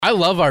I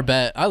love our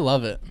bet. I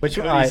love it. Which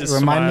remind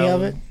me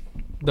of it.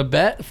 The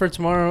bet for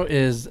tomorrow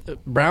is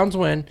Browns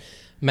win.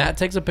 Matt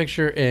takes a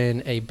picture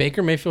in a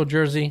Baker Mayfield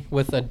jersey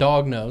with a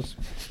dog nose.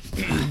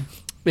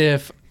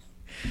 If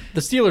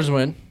the Steelers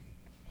win,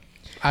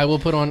 I will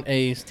put on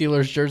a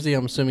Steelers jersey.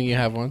 I'm assuming you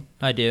have one.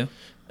 I do.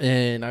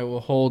 And I will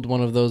hold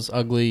one of those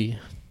ugly,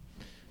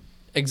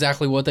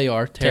 exactly what they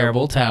are,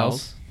 terrible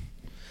towels.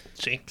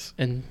 Jinx.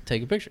 And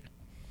take a picture.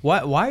 Why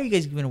are you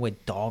guys giving away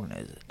dog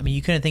noses? I mean,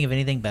 you couldn't think of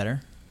anything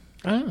better.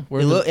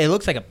 It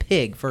looks like a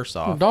pig, first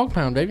off. Dog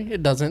pound, baby.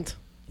 It doesn't.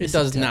 It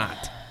does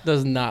not.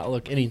 Does not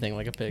look anything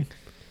like a pig.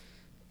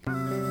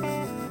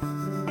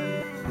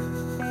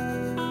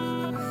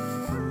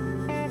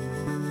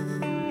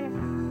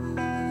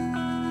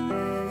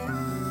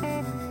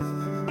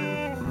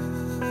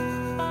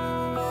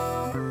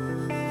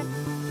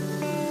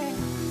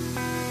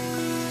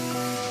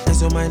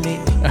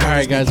 All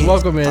right, guys,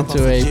 welcome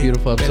into a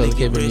beautiful episode of the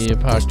Caveman Media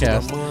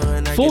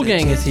Podcast. Full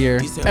gang is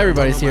here.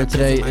 Everybody's here.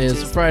 Today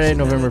is Friday,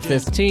 November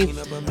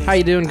 15th. How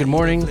you doing? Good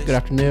morning, good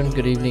afternoon,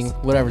 good evening,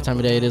 whatever time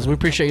of day it is. We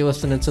appreciate you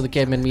listening to the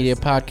Caveman Media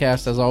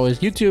Podcast. As always,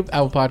 YouTube,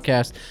 Apple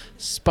Podcast,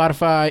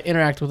 Spotify.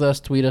 Interact with us,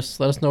 tweet us,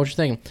 let us know what you're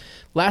thinking.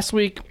 Last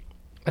week,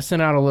 I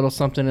sent out a little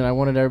something, and I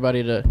wanted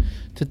everybody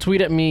to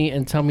tweet at me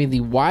and tell me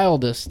the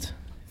wildest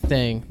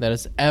thing that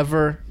has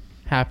ever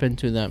happened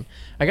to them.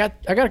 I got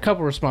a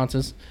couple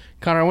responses.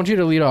 Connor, I want you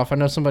to lead off. I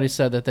know somebody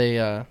said that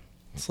they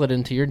slid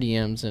into your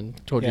DMs and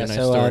told you a nice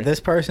story. This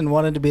person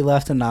wanted to be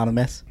left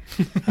anonymous,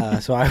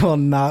 so I will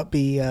not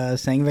be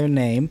saying their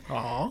name.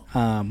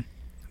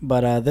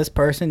 But this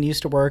person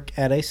used to work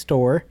at a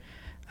store,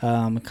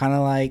 kind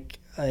of like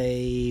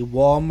a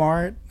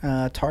Walmart,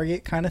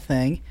 Target kind of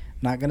thing.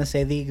 Not going to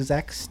say the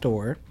exact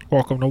store.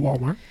 Welcome to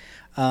Walmart.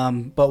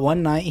 But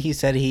one night he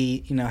said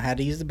he had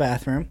to use the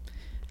bathroom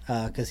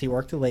because he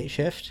worked a late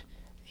shift.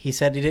 He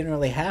said he didn't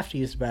really have to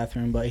use the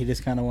bathroom, but he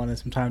just kind of wanted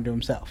some time to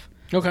himself.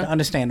 Okay.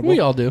 Understandable.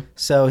 We all do.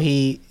 So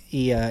he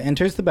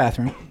enters the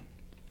bathroom,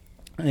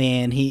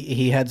 and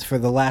he heads for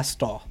the last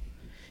stall.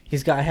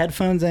 He's got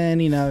headphones in,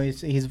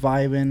 he's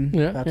vibing,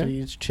 about to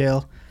just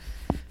chill.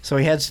 So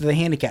he heads to the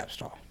handicap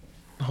stall.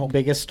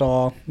 Biggest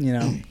stall,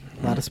 a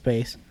lot of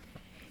space.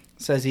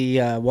 Says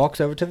he walks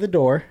over to the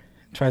door,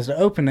 tries to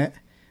open it,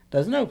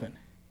 doesn't open.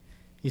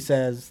 He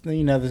says,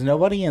 there's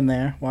nobody in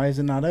there. Why is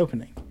it not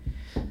opening?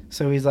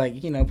 So he's like,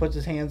 puts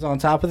his hands on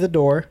top of the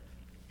door,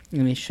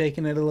 and he's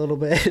shaking it a little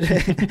bit.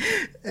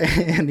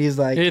 And he's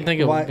like, you didn't think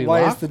it would be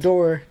why locked? is the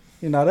door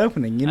not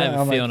opening? I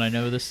have a feeling I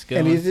know where this is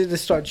going. And he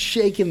just starts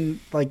shaking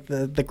like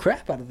the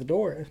crap out of the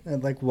door.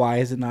 And like, why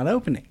is it not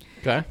opening?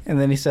 Okay. And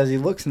then he says he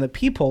looks in the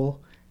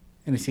peephole,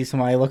 and he sees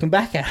somebody looking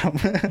back at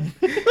him.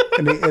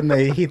 and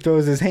he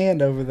throws his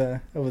hand over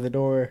the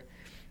door.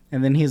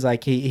 And then he's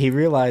like, he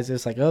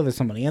realizes, like, oh, there's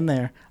somebody in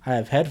there. I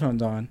have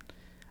headphones on.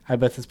 I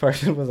bet this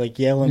person was, like,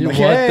 yelling, like,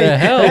 what the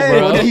hell, hey,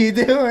 bro? what are you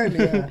doing?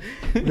 Yeah.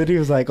 Then he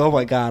was like, oh,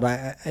 my God.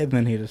 And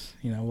then he just,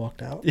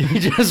 walked out. He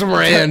just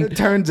ran. It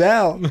turns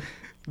out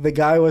the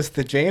guy was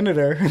the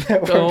janitor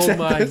that works at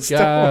the store.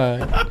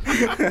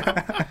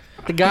 God.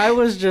 The guy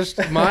was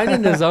just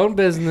minding his own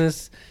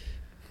business,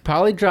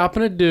 probably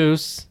dropping a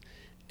deuce,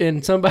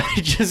 and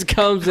somebody just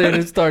comes in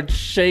and starts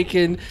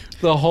shaking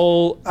the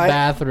whole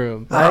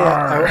bathroom. I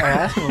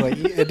asked him, like,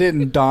 it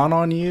didn't dawn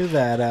on you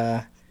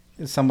that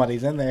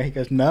somebody's in there? He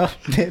goes, no,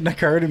 it didn't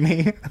occur to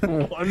me.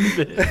 One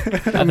bit. I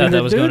thought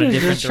that was going a different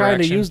direction. Just trying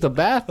to use the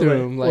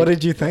bathroom. What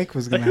did you think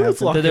was going to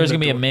happen? That there was going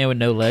to be a man with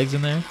no legs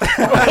in there?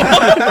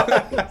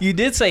 You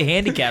did say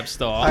handicap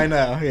stall. I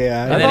know,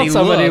 yeah. I thought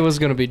somebody was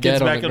going to be dead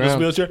Gets on back the in his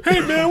ground. wheelchair. Hey,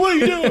 man, what are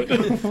you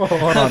doing?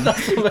 Hold on.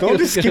 Don't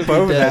just skip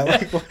over that.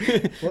 Like,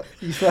 what?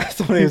 You thought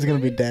somebody was going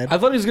to be dead? I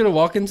thought he was going to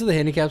walk into the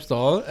handicap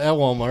stall at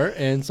Walmart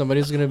and somebody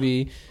was going to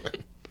be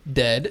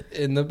dead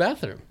in the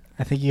bathroom.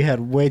 I think you had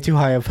way too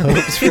high of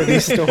hopes for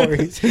these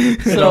stories.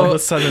 And all of a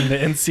sudden, the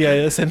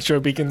NCIS intro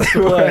begins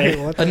to play.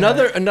 Right,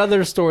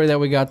 Another story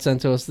that we got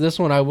sent to us. This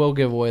one I will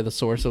give away the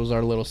source. It was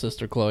our little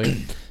sister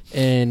Chloe,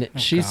 and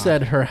she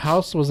said her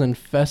house was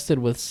infested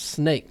with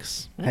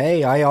snakes.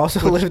 Hey, I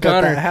also lived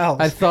at that house.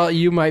 I thought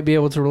you might be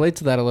able to relate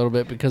to that a little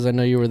bit because I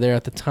know you were there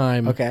at the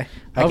time. Okay,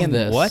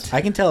 This.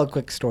 I can tell a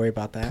quick story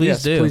about that.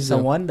 Please do. Please So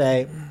do. one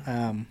day,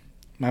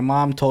 my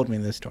mom told me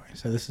this story.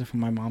 So this is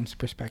from my mom's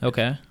perspective.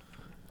 Okay.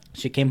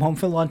 She came home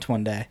for lunch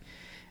one day,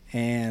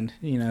 and,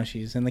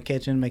 she's in the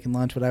kitchen making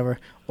lunch, whatever,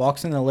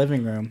 walks in the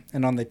living room,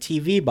 and on the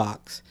TV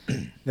box,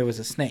 there was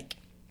a snake.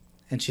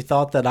 And she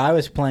thought that I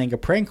was playing a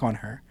prank on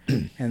her,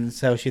 and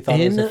so she thought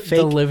it was a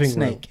fake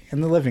snake in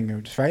the living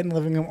room, just right in the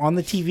living room, on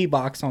the TV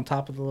box on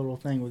top of the little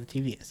thing where the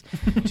TV is.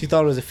 She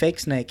thought it was a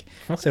fake snake,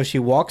 so she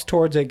walks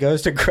towards it,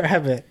 goes to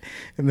grab it,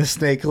 and the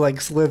snake,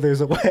 like,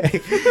 slithers away.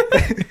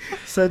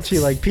 Said she,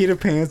 like, Peter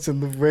Pants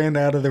and ran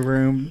out of the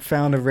room,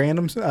 found a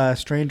random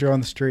stranger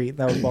on the street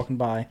that was walking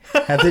by,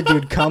 had the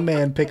dude come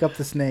in, pick up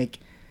the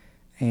snake,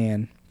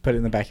 and put it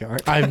in the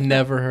backyard. I've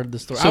never heard the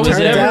story. So I would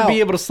never out-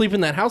 be able to sleep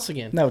in that house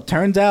again. No,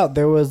 turns out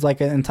there was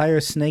like an entire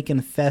snake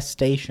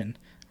infestation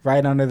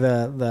right under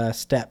the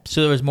steps.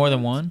 So there was more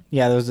than one?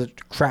 Yeah, there was a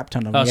crap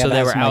ton of them. Oh, You so had to they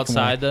have were somebody come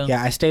outside, away. though?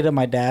 Yeah, I stayed at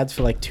my dad's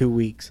for like 2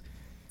 weeks.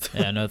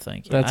 Yeah, no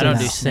thank you. That's I don't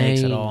do snakes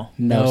at insane. all.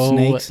 No,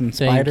 snakes and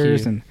thank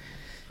spiders you. and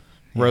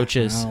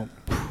Roaches. I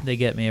don't- They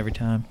get me every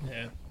time.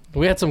 Yeah.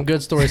 We had some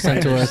good stories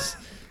sent to us.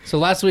 So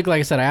last week, like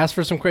I said, I asked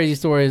for some crazy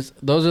stories.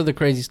 Those are the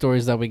crazy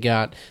stories that we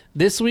got.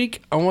 This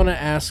week, I want to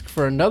ask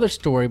for another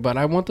story, but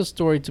I want the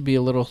story to be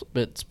a little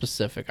bit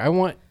specific. I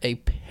want a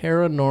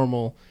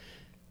paranormal.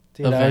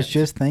 Dude, I was event.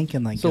 just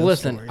thinking like. So ghost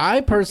listen, stories. I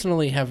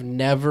personally have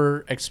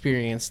never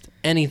experienced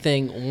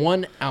anything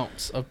 1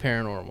 ounce of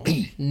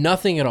paranormal.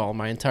 Nothing at all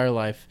my entire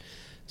life.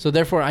 So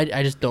therefore,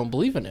 I just don't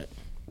believe in it.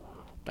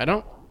 I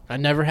don't. I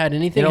never had you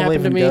anything don't happen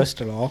believe to in me.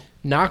 ghosts at all,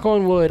 Knock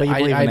on wood. but you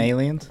believe I in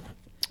aliens.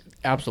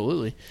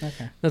 Absolutely.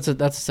 Okay. That's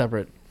a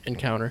separate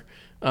encounter.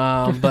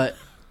 But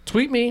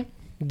tweet me,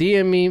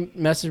 DM me,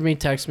 message me,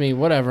 text me,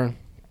 whatever.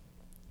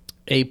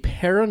 A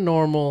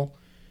paranormal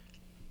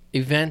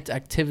event,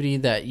 activity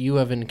that you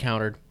have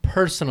encountered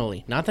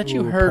personally, not that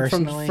you Ooh, heard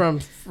personally?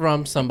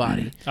 from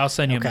somebody. I'll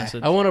send you Okay. a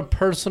message. I want a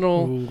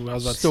personal Ooh, I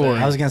was about to story.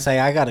 say. I was gonna say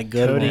I got a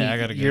good Cody, one. Yeah, I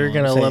got a good you're one.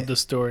 gonna Say love it. the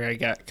story I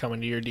got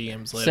coming to your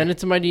DMs later. Send it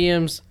to my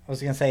DMs. I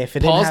was gonna say if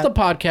it didn't Pause have, the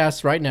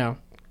podcast right now.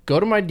 Go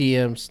to my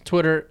DMs,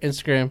 Twitter,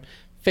 Instagram,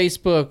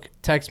 Facebook,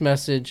 text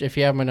message. If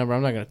you have my number,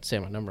 I'm not going to say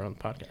my number on the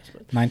podcast.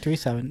 But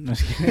 937. No,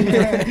 just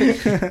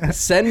kidding.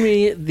 send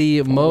me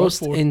the most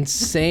 414.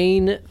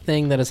 insane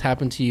thing that has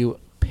happened to you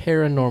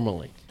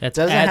paranormally. That's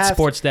Doesn't at have-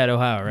 Sportstat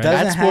Ohio, right?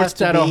 Doesn't At have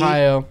to Sportstat be-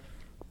 Ohio.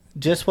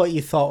 Just what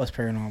you thought was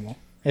paranormal.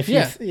 If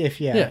Yeah.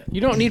 yeah.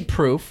 You don't need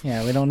proof.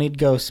 Yeah, we don't need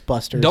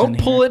Ghostbusters. Don't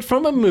pull it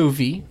from a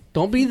movie.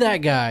 Don't be that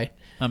guy.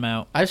 I'm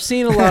out. I've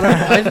seen a lot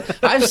of.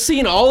 I've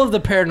seen all of the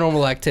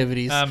paranormal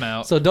activities. I'm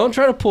out. So don't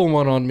try to pull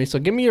one on me. So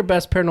give me your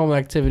best paranormal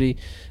activity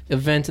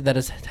event that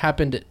has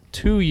happened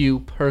to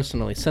you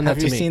personally. Send that Have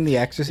to you me. seen The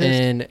Exorcist?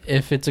 And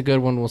if it's a good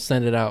one, we'll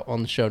send it out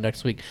on the show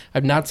next week.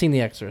 I've not seen The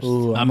Exorcist.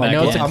 Ooh, I'm I back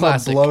know in. it's a I'm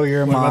classic. gonna blow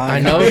your What about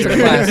mind. I know it's a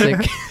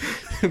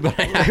classic, but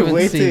I haven't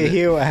Wait seen till you it.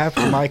 hear what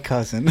happened to my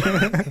cousin.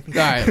 All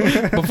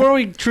right. Before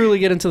we truly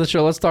get into the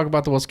show, let's talk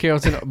about the West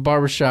Carrollton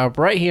Barbershop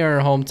right here in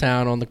our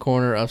hometown on the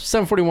corner of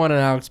 741 and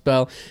Alex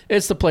Bell.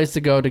 It's the place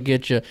to go to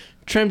get you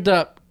trimmed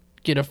up,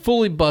 get it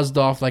fully buzzed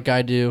off like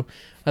I do.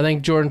 I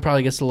think Jordan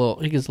probably gets a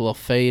little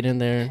fade in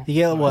there. You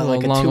get what, A like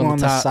little a long 2 on the on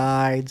the top.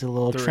 sides, a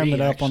little Three, trim it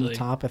up on the actually.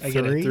 top, a I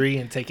get a 3. 3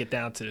 and take it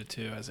down to the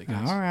 2 as it goes.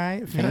 All right,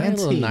 Yeah,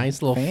 fancy. a little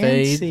nice little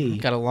Fancy.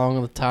 fade. Got a long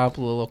on the top,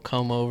 a little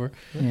comb over.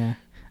 Yeah.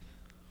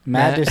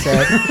 Matt Matt- just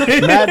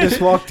said. Matt just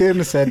walked in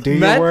and said, "Do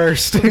Matt- your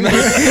worst."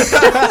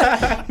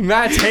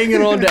 Matt's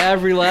hanging on to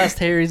every last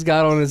hair he's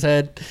got on his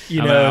head.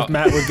 You I'm know, out. if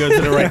Matt would go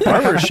to the right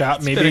barber shop,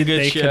 been maybe a good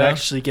they show. could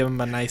actually give him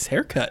a nice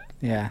haircut.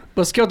 Yeah.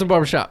 But Skeleton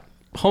Barbershop,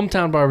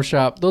 hometown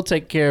barbershop, they'll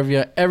take care of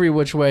you every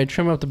which way.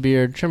 Trim up the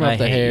beard, trim I up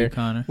the hate hair, you,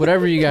 Connor.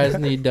 whatever you guys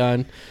need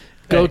done.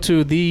 Go Hey.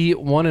 to the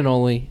one and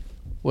only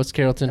West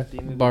Carrollton At the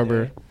end of the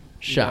Barber day, you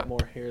Shop. got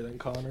more hair than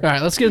Connor. All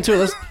right, let's get into it.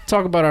 Let's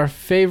talk about our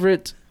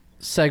favorite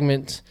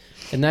segment,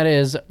 and that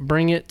is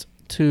Bring It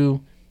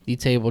to the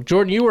Table.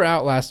 Jordan, you were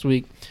out last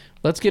week.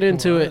 Let's get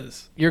into it.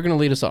 Was. You're going to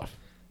lead us off.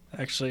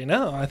 Actually,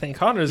 no. I think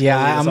Connor's. Yeah,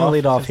 gonna lead I'm us gonna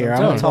lead off because here. I'm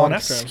gonna going talk-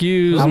 after him.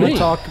 Excuse I'm me. gonna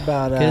talk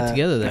about Get it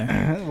together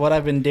there. what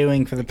I've been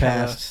doing for the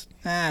Kinda-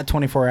 past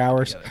 24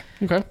 hours.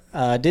 Together.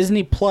 Okay.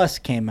 Disney Plus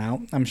came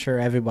out. I'm sure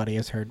everybody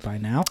has heard by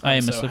now. I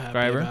am I'm a so happy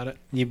subscriber. about it.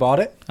 You bought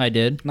it? I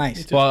did.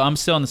 Nice. too. Well, I'm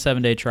still on the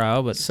 7-day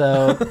trial, but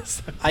So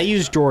I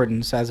use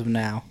Jordan's as of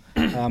now.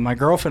 My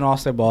girlfriend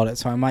also bought it,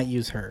 so I might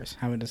use hers.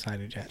 Haven't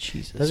decided yet.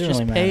 Jesus, Doesn't just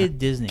really pay matter.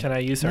 Disney. Can I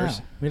use No,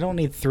 hers? we don't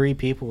need 3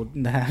 people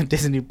to have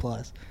Disney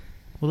Plus.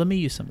 Well, let me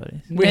use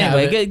somebody. We have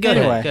anyway, it. go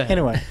anyway, ahead.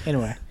 Go ahead.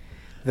 anyway,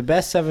 the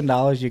best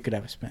 $7 you could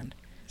ever spend.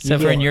 Except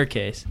You for in get- your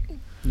case.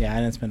 Yeah, I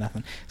didn't spend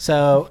nothing.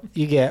 So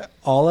you get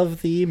all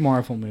of the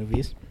Marvel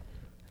movies.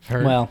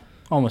 Heard. Well,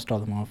 almost all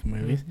the Marvel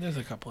movies. There's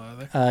a couple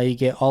out there. You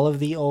get all of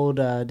the old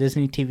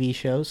Disney TV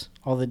shows,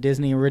 all the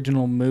Disney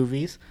original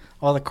movies,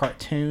 all the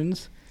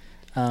cartoons,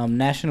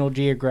 National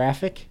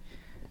Geographic,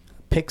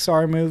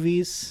 Pixar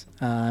movies.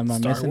 Am I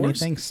Star missing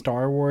Wars? anything?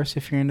 Star Wars,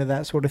 if you're into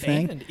that sort of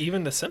thing. And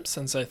even The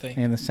Simpsons, I think.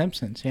 And The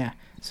Simpsons, yeah.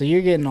 So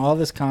you're getting all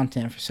this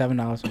content for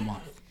 $7 a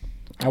month.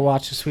 I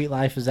watched The Sweet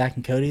Life of Zach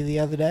and Cody the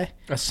other day.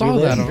 I saw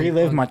that on.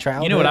 Relive my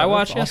childhood. You know what I that's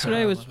watched awesome.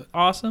 yesterday I was love it.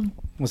 awesome?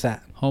 What's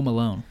that? Home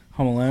Alone.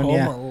 Home Alone, Home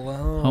yeah.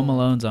 Alone. Home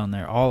Alone's on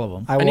there, all of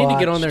them. I need to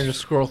get on watched- there and just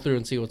scroll through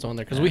and see what's on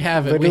there because we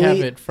have it. We Literally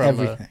have it from.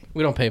 everything.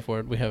 We don't pay for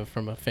it. We have it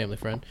from a family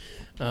friend,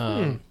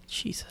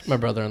 Jesus. my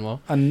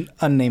brother-in-law.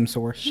 Unnamed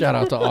source. Shout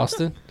out to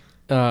Austin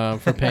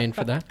for paying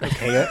for that.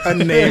 Okay,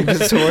 unnamed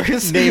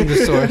source. Name the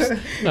source.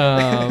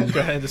 Go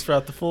ahead and just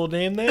write the full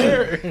name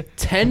there.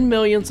 10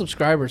 million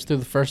subscribers through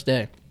the first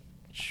day.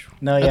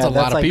 No, That's yeah, a lot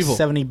that's of like people.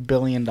 $70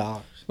 billion.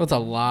 That's a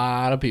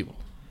lot of people.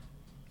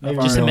 Maybe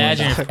Just $1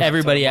 imagine billion. if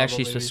everybody Marvel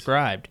actually movies.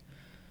 subscribed.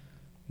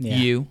 Yeah.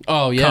 You.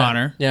 Oh yeah,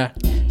 Connor. Yeah.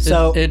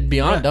 So- It'd be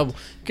on Yeah. double.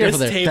 Careful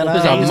This there. table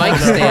There's a pays mic for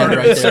the stand part of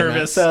right the there,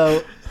 service.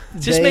 So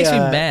just makes me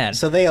mad.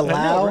 So they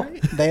allow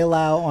right? they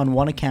allow on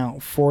one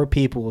account 4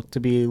 people to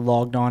be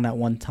logged on at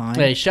one time.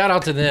 Hey, shout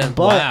out to them.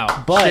 But-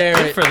 Wow. Share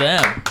Good it. for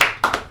them.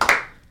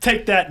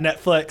 Take that,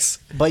 Netflix.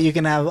 But you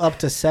can have up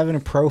to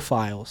 7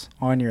 profiles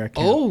on your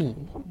account.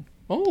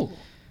 Oh.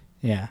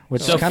 Yeah,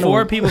 which So is kind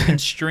 4 of people can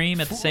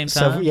stream at the same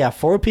So time? yeah,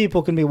 4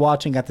 people can be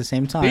watching at the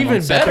same time. Even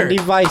on separate better.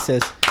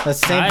 devices. That's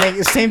the same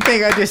thing. Same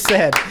thing I just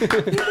said.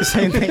 The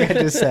same thing I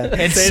just said.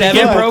 And Say it 7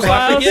 again.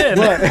 profiles?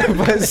 Again.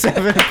 but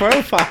 7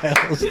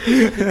 profiles.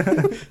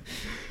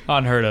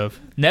 Unheard of.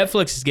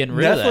 Netflix is getting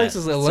rid of that. Netflix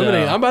is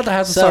eliminating. So- I'm about to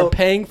have to So- start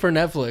paying for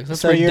Netflix.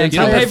 That's so your ridiculous. You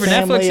don't entire pay for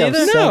Netflix family of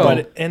either? No. seven-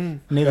 But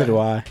in Neither do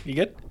I. You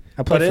good?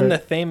 I play But in for the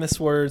famous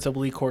words of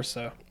Lee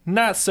Corso,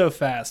 not so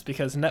fast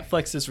because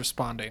Netflix is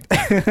responding.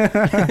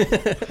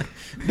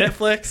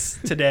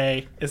 Netflix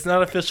today, it's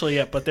not official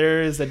yet, but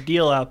there is a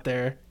deal out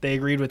there. They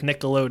agreed with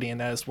Nickelodeon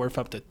that is worth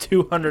up to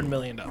 $200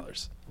 million.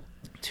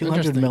 200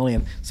 Interesting.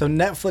 million. So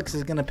Netflix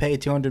is going to pay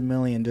 200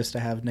 million just to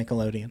have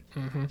Nickelodeon.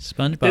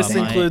 SpongeBob This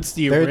might. includes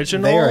the They are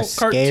original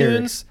scared.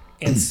 cartoons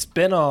and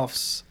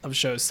spin-offs of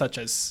shows such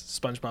as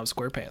SpongeBob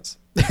SquarePants.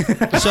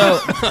 So,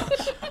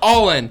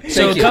 All in.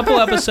 so Thank a you. couple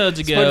episodes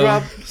ago,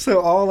 SpongeBob. So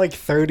all like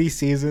 30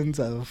 seasons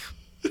of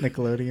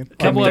Nickelodeon. a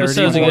couple And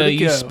episodes 30 more ago, to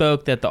you go.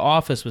 spoke that The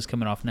Office was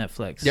coming off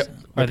Netflix. Yep.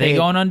 Are they Okay.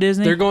 going on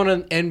Disney? They're going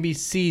on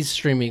NBC's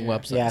streaming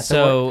website. Yeah,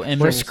 So, and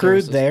we're streaming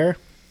screwed services. there.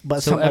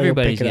 But so somebody will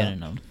everybody's pick it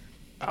getting up. them.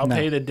 I'll No.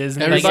 pay the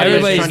Disney. Everybody Like is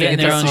everybody's trying to getting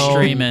get their their own own-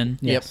 streaming.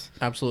 Yes.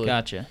 Yep, absolutely.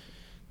 Gotcha.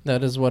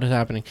 That is what is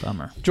happening.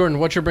 Bummer. Jordan,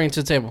 what you're bringing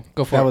to the table?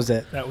 Go for That it. was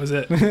it. That was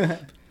it.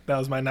 That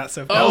was my not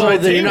so. That was Oh, my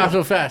then you're table. not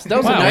so fast. That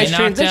was Wow, a nice we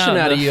knocked transition out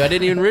out of the- you. I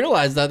didn't even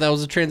realize that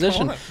was a transition.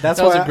 Come on. That's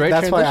That was why. a great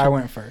That's why I transition.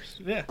 went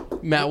first. Yeah.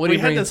 Matt, what are We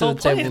you had bringing this to the whole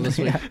table plan. this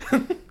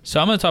week? So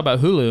I'm going to talk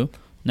about Hulu.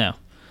 No.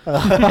 I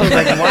was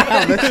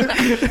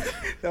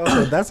like,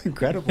 wow, that's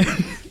incredible.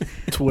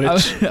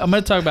 Twitch. I'm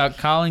going to talk about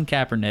Colin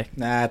Kaepernick.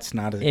 That's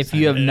not as If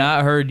you have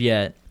not heard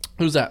yet,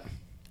 Who's that?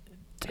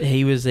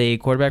 he was a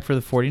quarterback for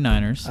the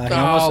 49ers. he Oh,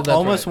 almost, that's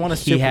almost right. won a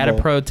Super He had a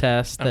Bowl.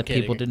 protest I'm that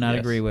people kidding. did not Yes.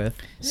 agree with.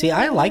 See,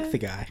 I like the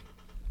guy.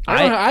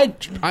 I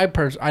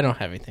don't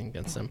have anything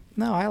against him.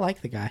 No, I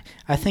like the guy.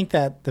 I think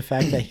that the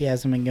fact that he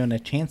hasn't been given a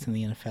chance in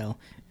the NFL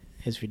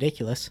is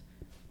ridiculous.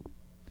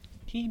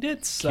 He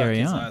did suck Carry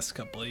his on. last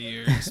couple of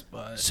years,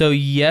 but So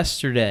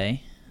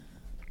yesterday,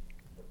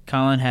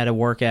 Colin had a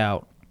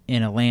workout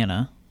in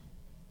Atlanta.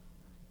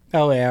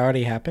 Oh, it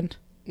already happened?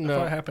 No,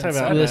 what happened time out.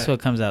 Saturday. This one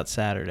comes out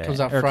Saturday. Comes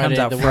out or Friday. comes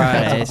out the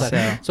Friday.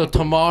 weekend. So So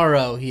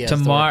tomorrow he has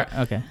tomorrow,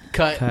 to okay,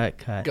 work. Cut.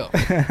 cut. Go.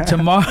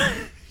 Tomorrow,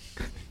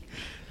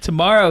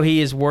 tomorrow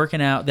he is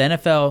working out. The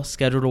NFL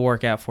scheduled a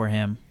workout for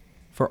him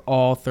for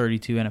all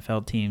 32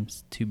 NFL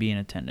teams to be in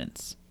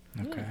attendance.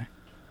 Okay.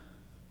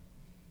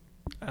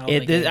 I don't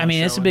think I anyone's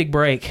mean, it's a showing. big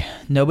break.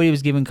 Nobody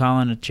was giving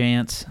Colin a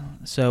chance,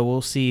 so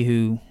we'll see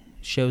who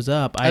shows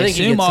up. I think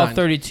he assume gets all signed.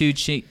 32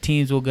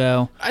 teams will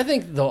go. I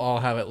think they'll all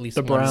have at least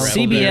The one Browns. rep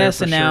there CBS for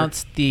sure.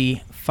 announced the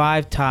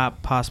 5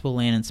 top possible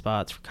landing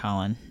spots for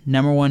Colin.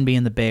 Number 1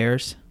 being the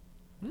Bears.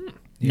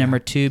 Number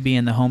 2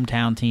 being the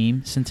hometown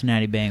team,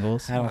 Cincinnati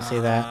Bengals. I don't see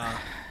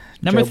that.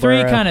 Number Joe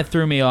 3 Burrow. kind of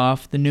threw me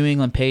off, the New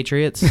England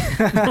Patriots.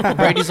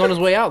 Brady's on his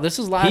way out. This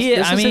is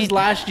his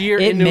last year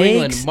it in New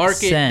England. makes Mark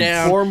sense. it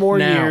down. 4 more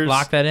now. years.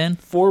 Lock that in.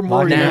 4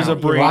 more Lock it years in.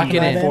 of Brady. Lock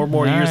it in. 4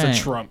 more years of Alright.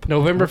 Trump.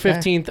 November Okay.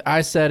 15th,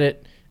 I said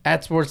it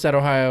at Sportsnet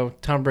Ohio.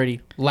 Tom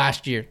Brady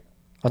last year.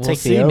 I'll We'll take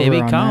see. the over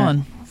Maybe on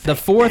Colin. The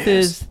 4th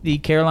is the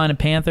Carolina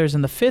Panthers,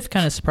 and the 5th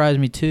kind of surprised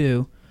me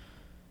too.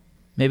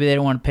 Maybe they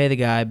don't want to pay the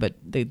guy, but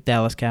the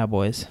Dallas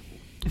Cowboys.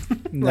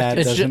 That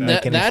It's doesn't ju-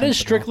 make any that sense is at all.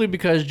 strictly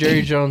because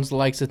Jerry Jones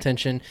likes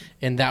attention,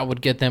 and that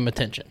would get them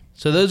attention.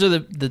 So those are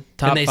the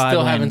top And they 5 still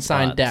landing haven't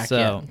signed spots. Dak so,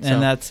 yet, so.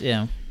 And that's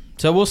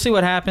So we'll see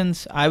what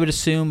happens. I would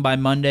assume by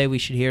Monday we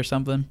should hear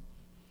something.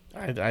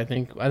 I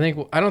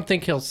don't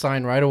think he'll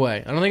sign right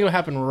away. I don't think it'll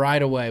happen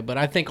right away, but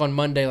I think on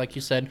Monday, like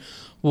you said,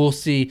 we'll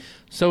see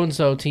so and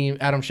so team.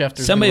 Adam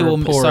Schefter's Somebody gonna will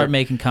report, start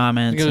making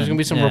comments. because there's and- gonna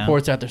be some yeah.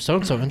 reports out there. So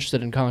and so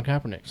interested in Colin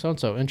Kaepernick. So and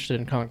so interested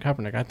in Colin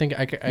Kaepernick. I think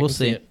I We'll can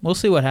see. it. We'll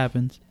see what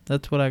happens.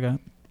 That's what I got.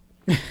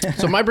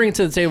 So my bringing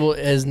to the table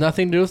is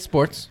nothing to do with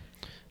sports,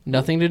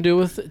 nothing to do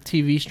with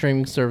TV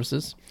streaming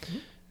services.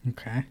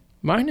 Okay.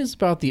 Mine is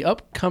about the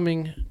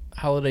upcoming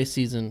holiday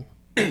season,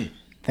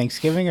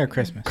 Thanksgiving or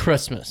Christmas?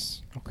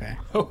 Christmas. Okay.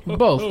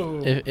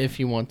 Both, if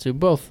you want to,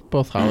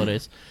 both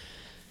holidays.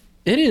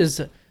 It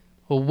is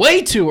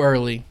way too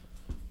early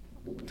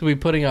to be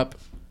putting up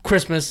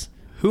Christmas.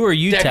 Who are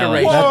you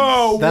telling?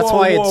 Decorations. That's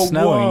why it's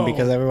snowing,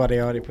 because everybody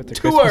already put their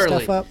Too Christmas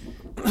early. stuff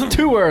up.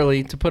 Too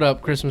early to put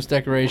up Christmas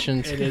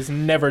decorations. It is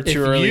never If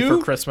too early you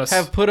for Christmas.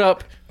 have put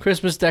up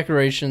Christmas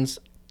decorations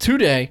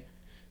today,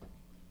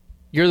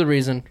 you're the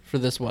reason for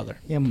this weather.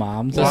 Yeah,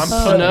 moms. The well, I'm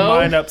and putting snow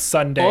mine up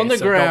Sunday, on the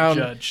so ground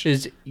don't judge.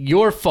 is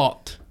your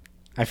fault.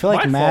 I feel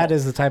like My Matt fault.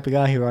 is the type of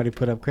guy who already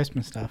put up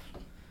Christmas stuff.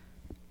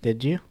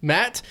 Did you?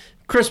 Matt,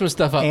 Christmas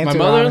stuff up. Answer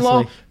My mother-in-law,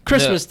 honestly.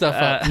 Christmas No, stuff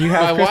up. You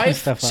have My Christmas wife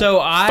stuff up. So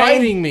I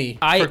fighting me.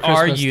 I for Christmas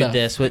argued stuff.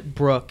 this with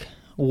Brooke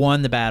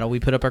won the battle. We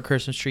put up our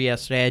Christmas tree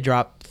yesterday. I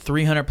dropped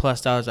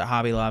 $300+ at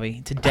Hobby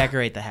Lobby to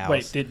decorate the house.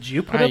 Wait, did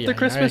you put up the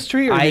Christmas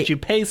tree, or I- did you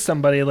pay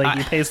somebody? You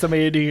pay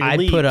somebody to do your I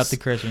leaves? put up the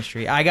Christmas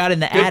tree. I got in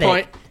the Good attic,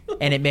 point.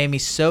 and it made me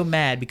so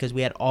mad because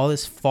we had all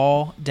this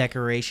fall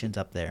decorations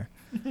up there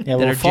Yeah, that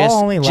well, are fall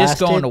only just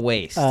going lasted, to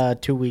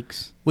waste. 2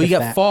 weeks. We if got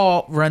that.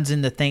 fall runs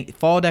into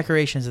fall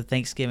decorations and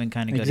Thanksgiving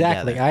kind of go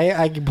Exactly. together.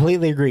 I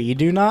completely agree. You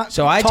do not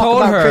So I talk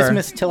told about her-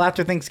 Christmas till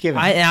after Thanksgiving.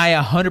 I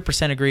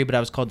 100% agree, but I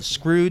was called the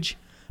Scrooge.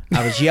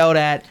 I was yelled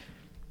at,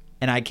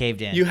 and I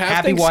caved in. You have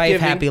happy wife,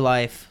 Thanksgiving. happy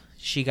life.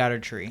 She got her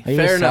tree. Are you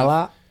Fair a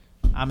enough.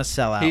 sellout? I'm a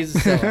sellout. He's a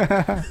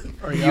sellout.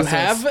 Or You also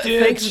have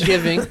Stitch.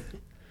 Thanksgiving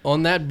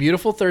on that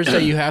beautiful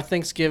Thursday. You have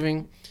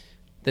Thanksgiving.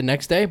 The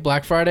next day,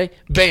 Black Friday,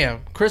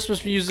 bam,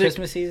 Christmas music,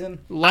 Christmas season.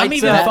 lights I'm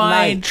even up,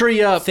 fine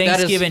tree up.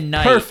 Thanksgiving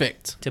that is night.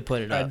 perfect. to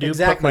put it I up. do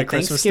Exactly. put my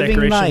Christmas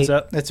Thanksgiving decorations night.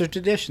 up. That's a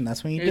tradition.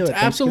 That's when you do It's it.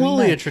 Thanksgiving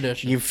absolutely night. a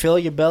tradition. You fill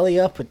your belly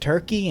up with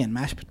turkey and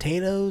mashed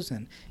potatoes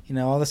and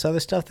all this other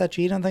stuff that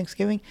you eat on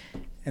Thanksgiving,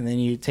 and then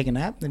you take a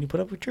nap. Then you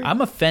put up your tree.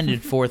 I'm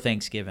offended for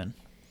Thanksgiving.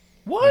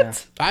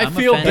 What? I I'm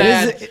feel offended.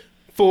 bad It is-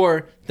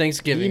 for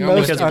Thanksgiving. The I'm most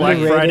with Because you. Black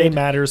underrated- Friday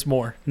matters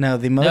more. no,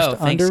 the most No,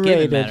 Thanksgiving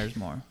underrated matters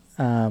more.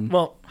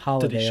 Well,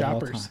 holiday to the of all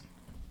shoppers. time.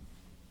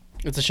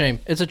 It's a shame.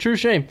 It's a true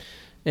shame.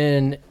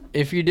 And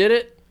if you did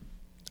it,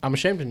 I'm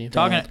ashamed of you.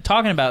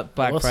 Talking about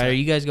Black will Friday, say. are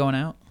you guys going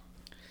out?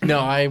 No,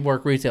 I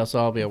work retail, so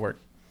I'll be at work.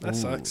 That Ooh,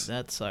 sucks.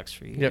 That sucks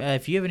for you. Yep.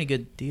 If you have any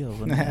good deals,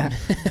 let me know.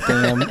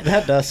 Damn,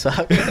 that does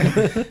suck. I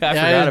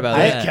forgot about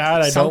Thank that.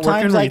 God I don't work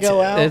in Sometimes I go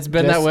retail. out. It's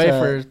been that just, way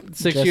for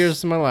 6 just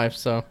years of my life,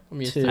 so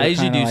I'm used to to- it. I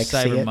usually do kinda like see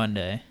Cyber it.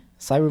 Monday.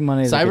 Cyber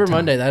Monday. Is a Cyber good time.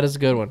 Monday, that is a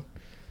good one.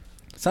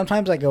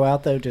 Sometimes I go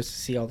out though just to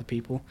see all the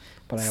people,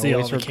 but I See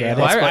all always the regret chaos.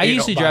 Well, it. That's why I you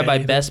usually don't drive buy by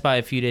anything. Best Buy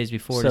a few days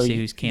before to see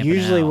who's camping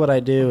usually out. what I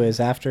do is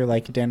after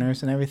like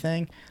dinners and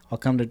everything, I'll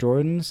come to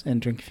Jordan's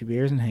and drink a few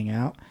beers and hang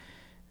out,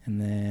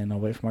 and then I'll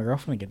wait for my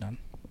girlfriend to get done.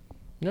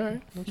 All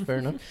right, that's fair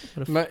enough.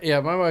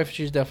 My wife,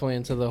 she's definitely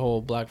into the whole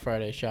Black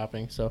Friday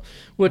shopping. So,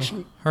 which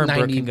Her and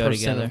Brooke can go 90%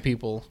 together. of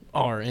people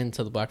are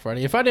into the Black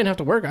Friday. If I didn't have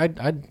to work,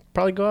 I'd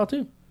probably go out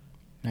too.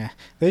 Nah,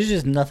 there's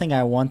just nothing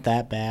I want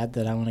that bad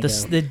that I want to go.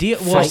 The deal.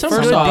 Well, Well, some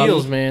first good off,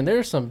 deals, man.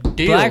 There's some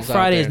deals. Black out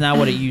Friday is there. not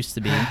what it used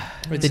to be.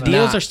 It's The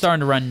deals not. are starting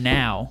to run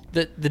now,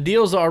 The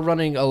deals are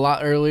running a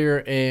lot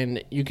earlier,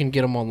 and you can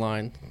get them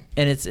online.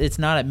 and it's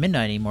not at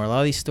midnight anymore. A lot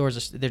of these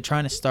stores they're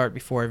trying to start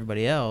before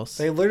everybody else.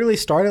 They literally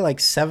start at like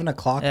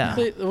 7:00 Yeah.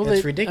 now.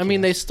 It's ridiculous. I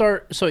mean, they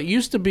start. So it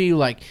used to be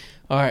like,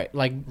 all right,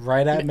 like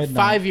right at midnight.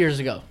 5 years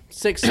ago,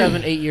 6,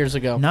 7, 8 years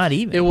ago. Not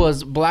even. It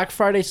was Black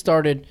Friday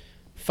started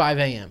 5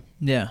 a.m.,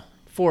 Yeah.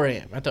 4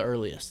 a.m. at the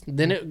earliest.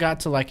 Then it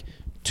got to like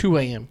 2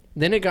 a.m.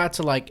 Then it got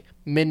to like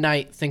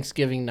midnight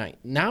Thanksgiving night.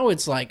 Now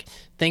it's like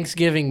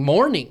Thanksgiving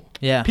morning.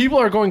 Yeah. People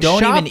are going Don't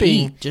shopping. even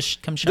eat.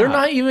 Just come shop. They're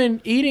not even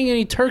eating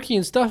any turkey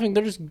and stuffing.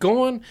 They're just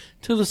going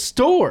to the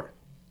store.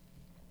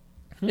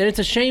 And it's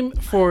a shame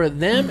for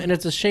them, and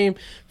it's a shame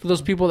for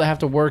those people that have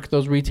to work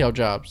those retail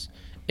jobs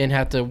and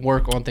have to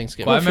work on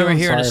Thanksgiving. Well, I remember feeling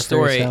hearing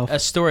sorry for yourself. a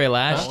story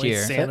last Only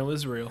year. Santa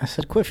was real. I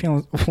said, quit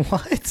feeling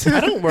what? I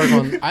don't work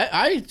on.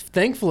 I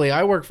thankfully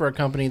I work for a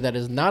company that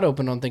is not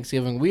open on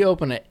Thanksgiving. We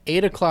open at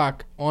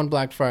 8:00 on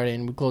Black Friday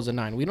and we close at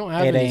 9. We don't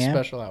have 8 any a.m.?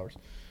 special hours.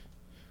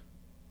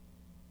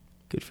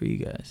 Good for you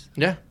guys.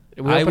 Yeah,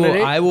 we I open at 8,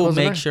 will. I will close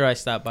at make 9. sure I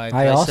stop by. 'cause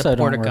I also support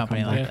don't a work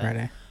company on like Black that.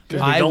 Friday.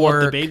 Because I we don't want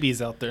the work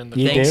babies out there in the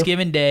You do?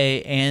 Thanksgiving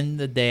Day and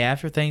the day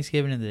after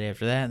Thanksgiving and the day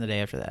after that and the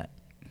day after that.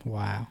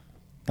 Wow,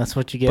 that's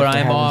what you get. But for I'm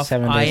having off.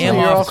 7 I days am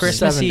You're off. off off for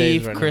Christmas 7 days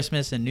Eve, right now.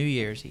 Christmas, and New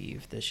Year's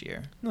Eve this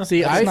year.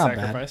 See, That's I not bad.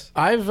 sacrifice.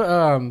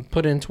 I've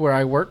put into where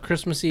I work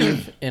Christmas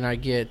Eve and I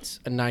get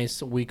a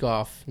nice week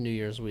off New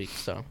Year's week,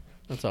 so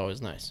that's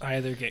always nice. I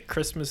either get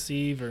Christmas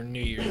Eve or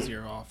New Year's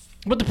Year off.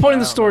 But the point of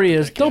the I don't story know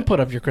is, if I don't get put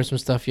up your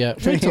Christmas stuff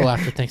yet. Wait till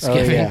after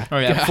Thanksgiving. yeah. Oh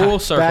yeah, God. full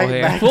circle Back-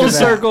 here. back- Full to that.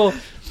 circle,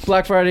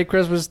 Black Friday,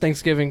 Christmas,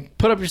 Thanksgiving.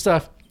 Put up your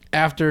stuff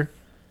after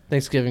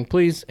Thanksgiving,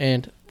 please,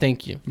 and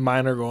thank you.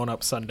 Mine are going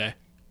up Sunday.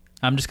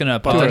 I'm just gonna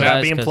But they're apologize.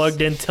 not being 'cause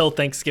plugged in till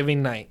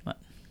Thanksgiving night. All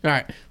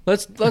right,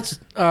 let's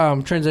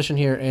transition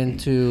here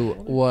into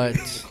what.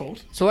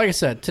 Cold. So, like I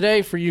said,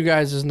 today for you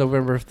guys is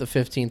November the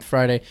 15th,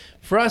 Friday.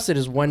 For us, it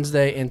is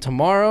Wednesday, and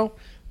tomorrow,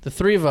 the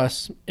three of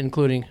us,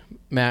 including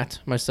Matt,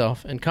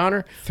 myself, and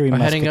Connor, 3 are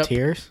heading up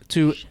Musketeers.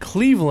 to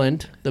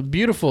Cleveland, the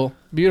beautiful,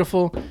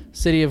 beautiful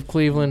city of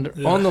Cleveland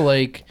on the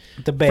lake.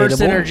 Debatable.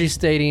 First Energy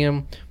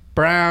Stadium,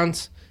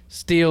 Browns,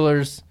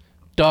 Steelers,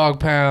 Dog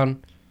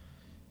Pound.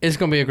 It's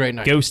going to be a great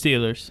night. Go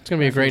Steelers. It's going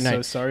to be a great feel so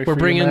night. sorry We're for you,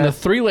 bringing the Matt.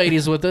 3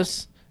 ladies with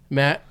us.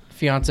 Matt,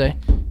 fiance,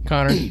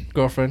 Connor,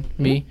 girlfriend,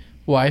 me,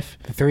 wife.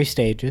 The 3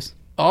 stages.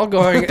 All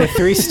going. The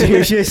 3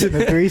 stages and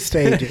the 3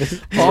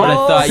 stages. That's what I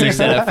thought you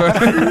said at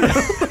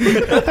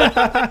first.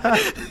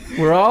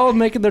 We're all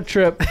making the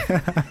trip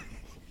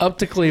up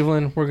to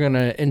Cleveland. We're going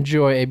to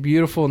enjoy a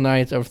beautiful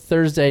night of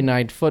Thursday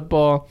night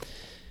football.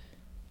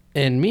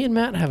 And me and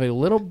Matt have a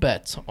little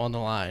bet on the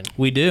line.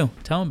 We do.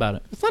 Tell them about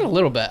it. It's not a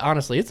little bet,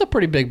 honestly. It's a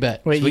pretty big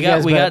bet. Wait, We you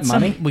guys bet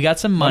money?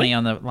 some money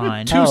on the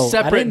line. Two I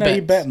separate didn't know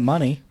you bets. bet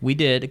money. We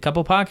did a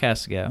couple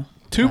podcasts ago.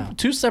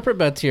 Two separate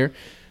bets here.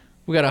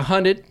 We got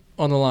 100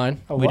 on the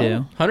line. Oh, We what?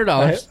 do.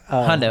 $100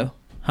 Hundo.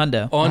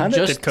 on $100?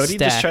 just Did Cody stack.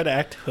 just try to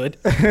act hood?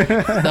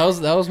 that was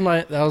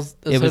as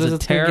It hood was as a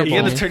it's gonna terrible- get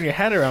You me. got to turn your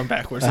hat around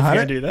backwards if you're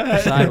going to do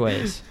that.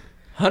 Sideways.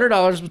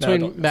 $100 between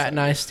don't- Matt and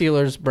I,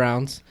 Steelers,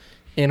 Browns.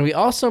 And we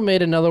also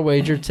made another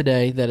wager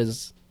today that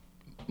is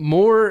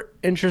more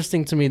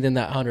interesting to me than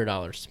that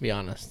 $100, to be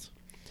honest.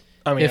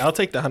 I mean, If- I'll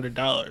take the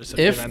 $100. If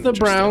you're not the interested.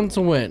 Browns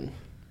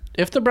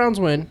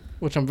win,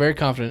 which I'm very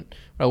confident,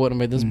 or I wouldn't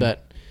have made this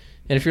bet.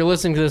 And if you're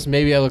listening to this,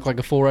 maybe I look like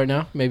a fool right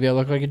now. Maybe I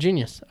look like a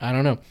genius. I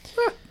don't know.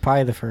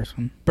 Probably the first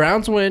one.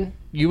 Browns win.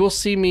 You will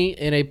see me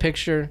in a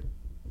picture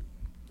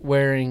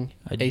wearing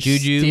A a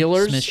Juju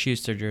Steelers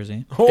Smith-Schuster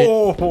jersey.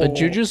 a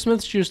Juju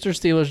Smith-Schuster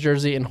Steelers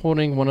jersey and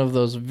holding one of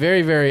those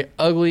very, very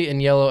ugly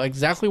and yellow,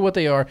 exactly what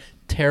they are,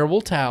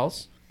 terrible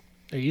towels.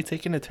 Are you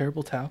taking a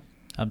terrible towel?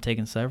 I'm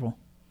taking several.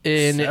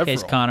 In In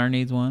case Several. Connor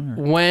needs one.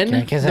 Or when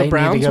Because I the need to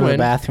Browns go to the win,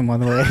 bathroom on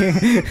the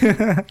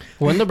way.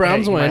 when the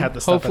Browns you might win, have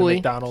to stop at hopefully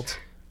McDonald's.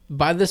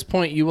 by this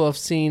point you will have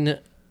seen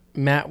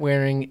Matt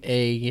wearing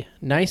a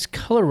nice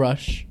Color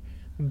Rush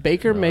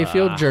Baker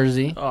Mayfield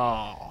jersey.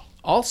 Oh,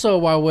 Also,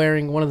 while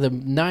wearing one of the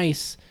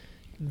nice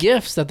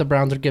gifts that the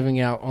Browns are giving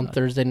out on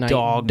Thursday night,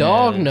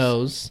 dog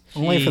nose.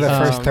 Only for the Jesus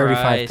first Christ.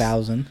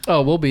 35,000.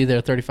 Oh, we'll be there,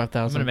 I'm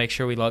 35,000. going to make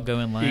sure we go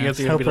in last. you guys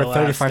are going Hope to be the for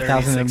last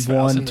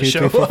 35,001, 36,000 2, to 3,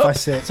 show 4, up. 5,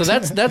 6. So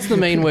that's the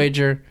main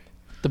wager.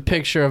 The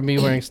picture of me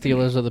wearing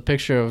Steelers or the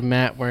picture of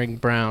Matt wearing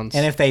Browns.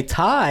 And if they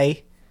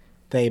tie,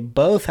 they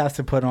both have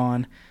to put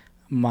on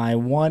my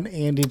one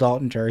Andy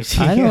Dalton jersey.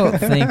 I don't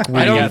think we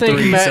I don't got think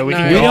three, Matt so we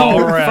and can I- We go all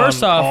don't. around,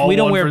 First off, all we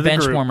don't one wear for the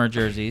bench group. warmer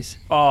jerseys.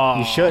 Oh,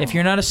 You should. If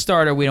you're not a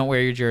starter, we don't wear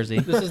your jersey.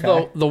 this is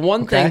Okay. the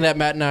one Okay. thing that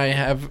Matt and I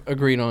have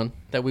agreed on,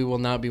 that we will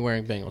not be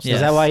wearing Bengals. Yeah.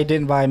 Is that why you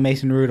didn't buy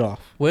Mason Rudolph?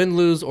 Win,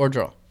 lose, or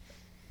draw.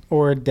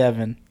 Or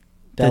Devin?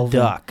 The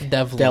duck.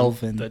 Devlin.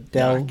 Delvin. The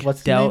Del. duck. What's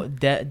his name?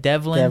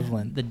 Devlin.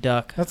 Devlin. The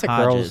duck. That's a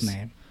Hodges. girl's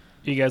name.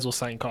 you guys will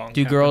sign Colin.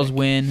 Do Kaepernick. girls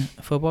win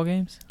football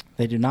games?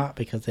 They do not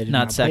because they do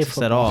Not not play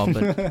sexist at all,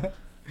 football. but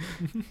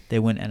they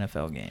win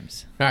NFL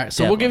games. All right,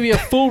 so we'll give you a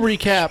full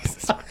recap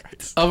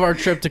of our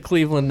trip to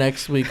Cleveland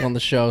next week on the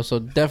show. So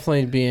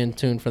definitely be in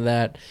tune for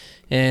that.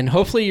 And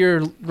hopefully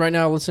you're right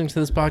now listening to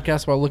this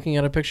podcast while looking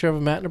at a picture of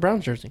a Matt in a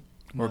Browns jersey.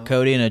 Or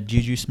Cody in a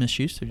Juju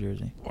Smith-Schuster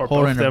jersey. Or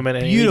holding both them in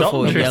a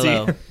beautiful Dalton jersey.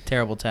 yellow,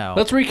 terrible towel.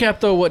 Let's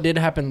recap, though, what did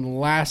happen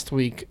last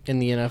week in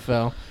the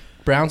NFL.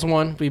 Browns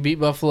won. We beat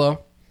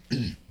Buffalo.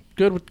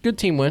 Good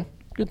team win.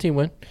 Good team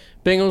win.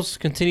 Bengals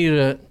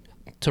continue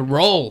to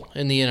roll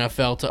in the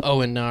NFL to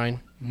 0-9.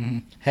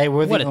 Hey,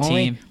 we're What the a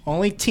team.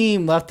 only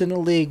team left in the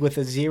league with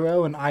a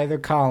 0 in either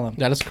column.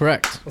 That is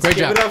correct. Let's Great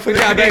give job. it up for Good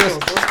the job, Bengals.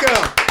 Bengals. Let's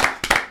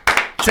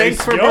go.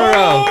 Thanks for Yo!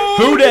 Burrow.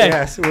 Who dat?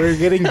 Yes, we're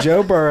getting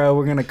Joe Burrow.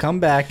 We're going to come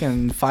back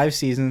in 5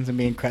 seasons and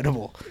be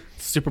incredible.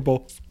 Super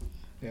Bowl.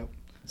 Super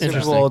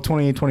Interesting. Bowl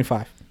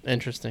 2025.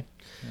 Interesting.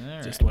 All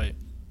right. Just wait.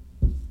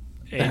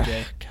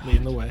 AJ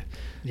leading the way.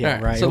 Yeah, All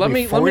right, right. so He'll let be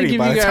me 40 give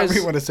by you the time guys-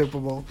 we win a Super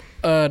Bowl.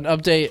 An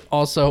update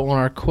also on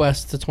our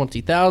quest to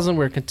 20,000.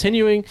 We're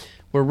continuing.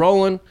 We're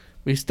rolling.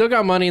 We still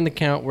got money in the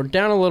account. We're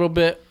down a little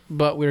bit,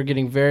 but we're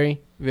getting very,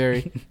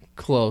 very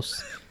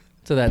close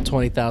to that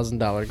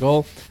 $20,000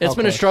 goal. It's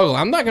been a Okay. struggle.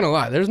 I'm not going to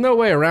lie. There's no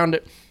way around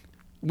it.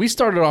 We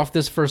started off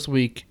this first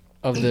week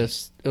of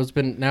this. It's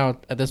been now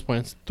at this point,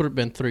 it's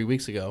been 3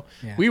 weeks ago.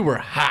 Yeah. We were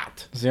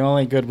hot. It's the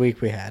only good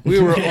week we had. We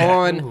were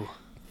on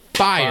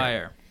fire.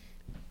 Fire.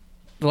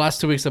 The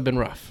last 2 weeks have been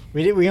rough.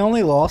 We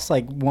only lost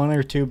like 1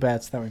 or 2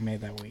 bets that we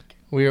made that week.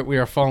 We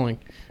are falling.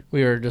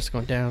 We are just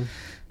going down,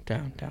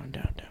 down, down, down,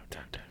 down, down,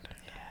 down,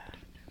 down.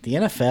 The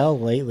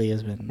NFL lately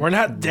has been. We're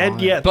not dead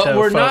wild. yet, But though,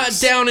 we're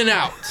folks. not down and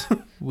out.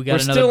 We got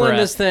We're another still in breath.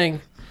 this thing.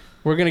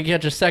 We're going to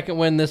catch a second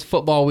win this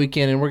football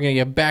weekend, and we're going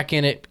to get back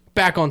in it,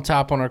 back on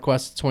top on our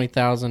quest to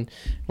 20,000.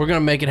 We're going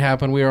to make it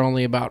happen. We are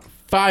only about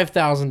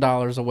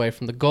 $5,000 away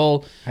from the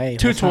goal Hey,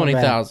 to that's not bad.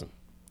 20,000.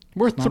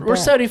 We're not we're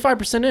bad.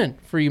 75% in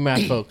for you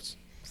math folks.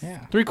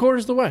 Yeah, 3/4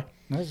 of the way.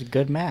 that was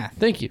good math.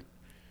 Thank you.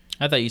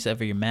 I thought you said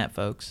for your Matt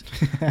folks.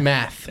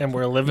 Math. And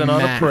we're living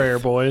on a Math. prayer,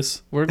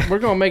 boys. We're going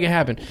to make it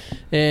happen.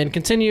 And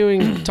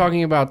continuing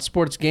talking about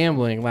sports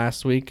gambling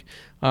last week,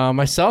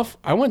 myself,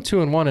 I went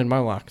 2-1 in my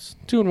locks.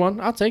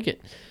 2-1, I'll take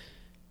it.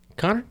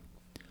 Connor?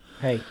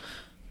 Hey,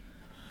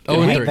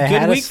 0-3. they Good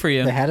had week us, for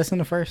you. They had us in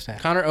the first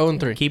half. Connor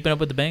 0-3. Keeping up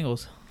with the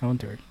Bengals.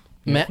 0-3.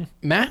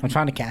 Matt, I'm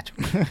trying to catch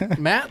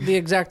him. Matt, the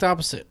exact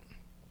opposite.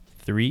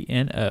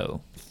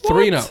 3-0.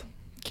 3-0.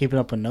 Keeping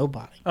up with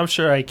nobody. I'm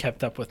sure I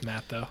kept up with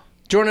Matt, though.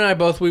 Jordan and I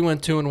both, we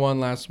went 2-1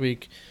 last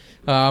week.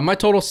 My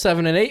total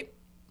 7-8.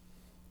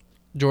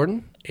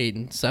 Jordan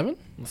 8-7.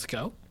 Let's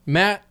go.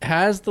 Matt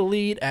has the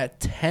lead at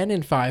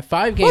 10-5,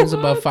 5 games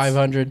above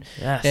 500,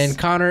 Yes. and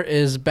Connor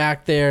is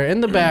back there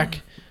in the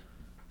back,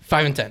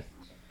 5-10.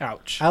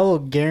 Ouch. I will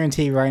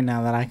guarantee right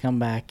now that I come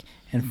back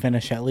and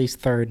finish at least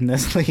 3rd in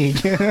this league.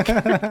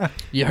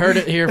 You heard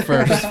it here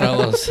first,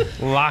 fellas.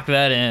 Lock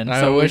that in.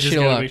 I So we wish just you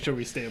gotta luck. make sure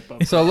we stay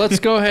above. So let's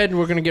go ahead and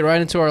we're going to get right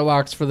into our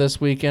locks for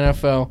this week.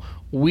 NFL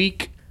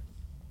Week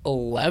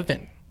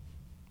 11.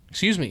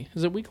 Excuse me.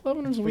 Is it week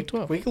 11 or is it week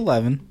 12? Week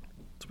 11.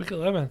 It's week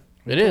 11.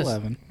 It is.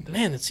 11.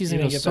 Man, the season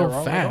You didn't goes get that so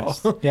wrong at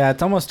fast. all. Yeah,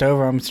 it's almost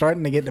over. I'm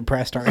starting to get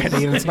depressed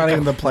already, and it's not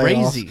even the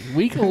playoffs. Crazy.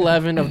 Week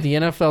 11 of the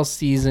NFL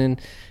season.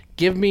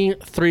 Give me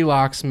 3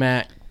 locks,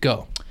 Matt.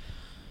 Go.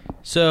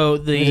 So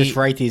Let me just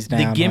write these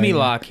down. the gimme while you-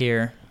 lock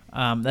here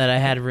that I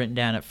had written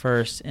down at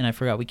first, and I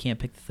forgot we can't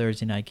pick the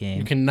Thursday night game.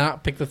 You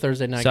cannot pick the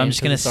Thursday night So game I'm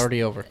just gonna it's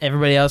already over.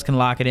 Everybody else can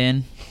lock it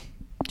in,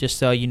 just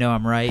so you know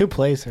I'm right. Who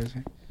plays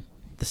Thursday?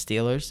 The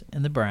Steelers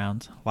and the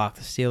Browns. Lock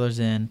the Steelers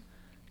in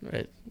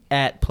Right.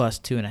 at plus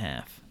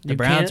 2.5. The You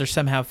Browns can't- are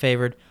somehow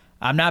favored.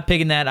 I'm not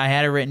picking that. I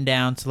had it written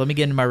down, so let me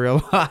get into my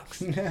real locks.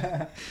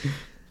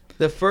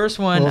 The first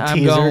one Little I'm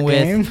teaser going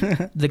with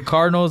game. the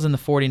Cardinals and the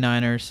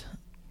 49ers.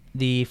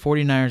 The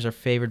 49ers are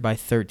favored by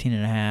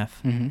 13.5.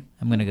 Mhm.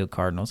 I'm going to go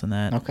Cardinals in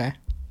that. Okay.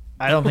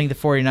 I don't think the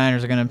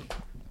 49ers are going to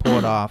pull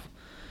it off.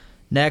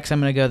 Next, I'm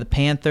going to go the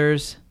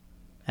Panthers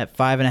at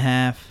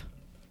 5.5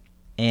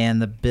 and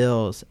the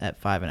Bills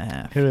at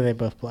 5.5. Who do they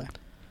both play?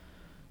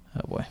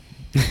 Oh, boy.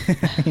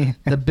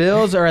 The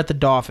Bills are at the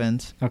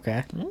Dolphins,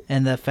 Okay.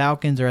 and the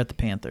Falcons are at the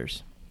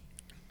Panthers.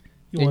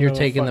 And you're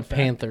taking the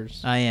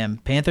Panthers. I am.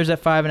 Panthers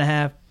at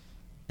 5.5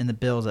 and the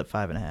Bills at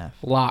 5.5.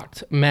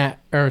 Locked.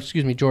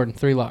 Jordan,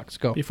 3 locks.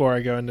 Go. Before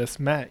I go in this,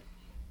 Matt,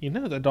 you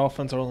know the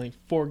Dolphins are only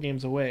 4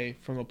 games away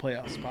from a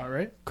playoff spot,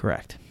 right?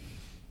 Correct.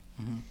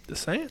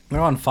 Just saying. They're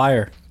on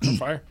fire. On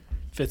fire.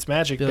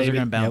 Fitzmagic, Bills are baby.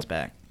 going to bounce Yep.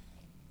 back.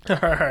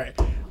 All right.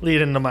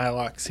 Lead into my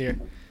locks here.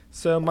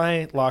 So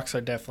my locks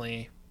are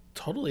definitely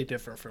totally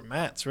different from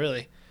Matt's,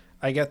 really.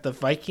 I got the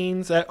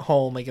Vikings at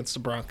home against the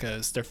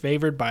Broncos. They're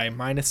favored by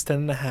minus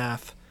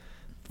 10.5.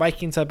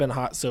 Vikings have been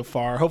hot so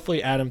far.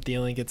 Hopefully Adam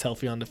Thielen gets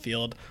healthy on the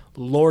field.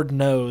 Lord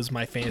knows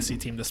my fantasy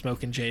team, the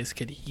Smoking Jays,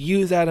 could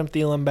use Adam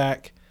Thielen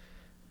back.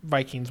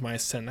 Vikings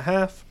minus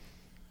 10.5.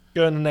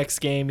 Go in the next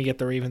game, you get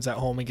the Ravens at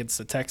home against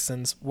the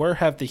Texans. Where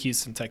have the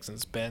Houston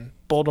Texans been?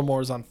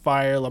 Baltimore's on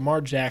fire. Lamar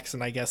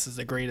Jackson, I guess, is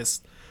the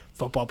greatest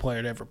football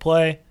player to ever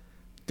play.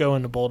 Go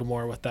into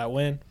Baltimore with that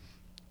win.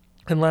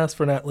 And last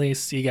but not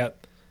least, you got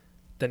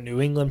the New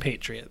England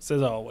Patriots,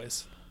 as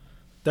always.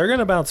 They're going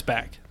to bounce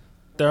back.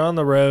 They're on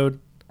the road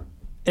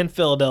in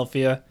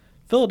Philadelphia.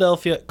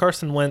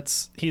 Carson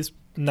Wentz, he's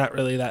not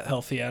really that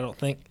healthy, I don't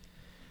think.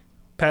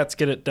 Pats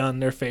get it done.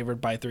 They're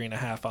favored by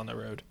 3.5 on the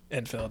road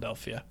in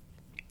Philadelphia.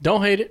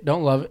 Don't hate it.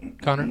 Don't love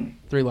it. Connor,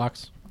 3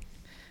 locks.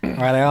 All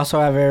right. I also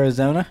have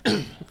Arizona.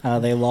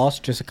 They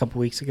lost just a couple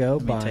weeks ago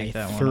Let me by take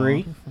that one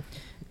 3.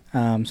 So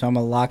I'm going to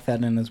lock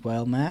that in as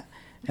well, Matt.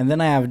 And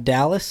then I have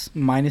Dallas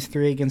minus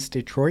 3 against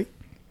Detroit.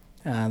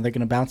 They're going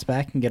to bounce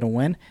back and get a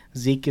win.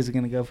 Zeke is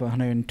going to go for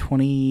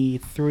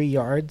 123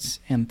 yards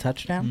and a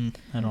touchdown.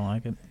 I don't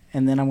like it.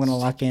 And then I'm going to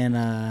lock in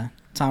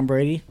Tom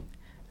Brady.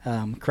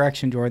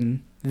 Correction,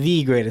 Jordan.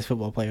 The greatest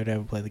football player to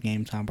ever play the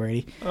game, Tom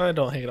Brady. I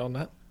don't hate on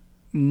that.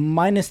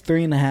 Minus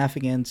 3.5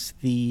 against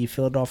the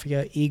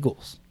Philadelphia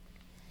Eagles.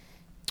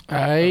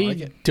 I like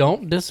it.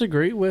 don't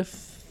disagree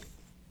with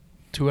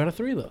 2 out of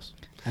 3 of those.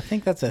 I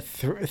think that's a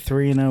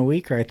 3-0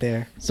 week right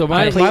there. So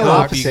my Complete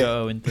locks, opposite.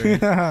 Go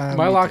 0-3.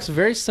 my locks are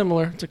very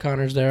similar to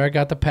Connor's there. I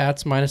got the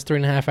Pats minus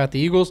 3.5 at the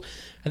Eagles.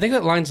 I think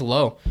that line's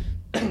low.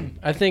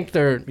 I think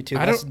they're. Me too.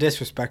 I That's don't.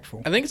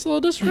 disrespectful. I think it's a little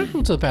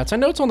disrespectful to the Pats. I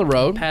know it's on the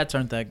road, Pats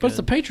aren't that but good. it's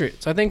the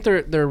Patriots. I think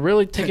they're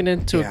really taking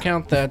into Yeah.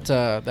 account that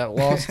that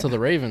loss to the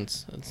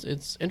Ravens.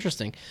 It's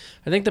interesting.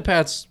 I think the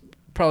Pats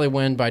probably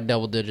win by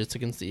double digits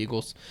against the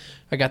Eagles.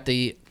 I got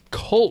the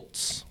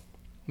Colts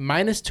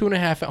minus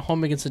 2.5 at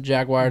home against the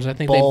Jaguars. I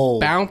think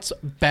Bold. they bounce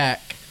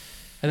back.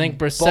 I think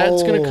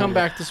Brissett's going to come Bold.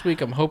 back this week.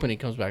 I'm hoping he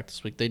comes back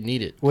this week. They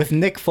need it. With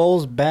Nick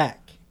Foles back.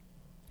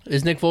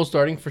 Is Nick Foles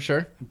starting for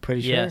sure? I'm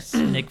pretty sure. Yes,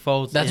 Nick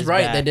Foles. That's is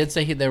right. back. They did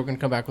say they were going to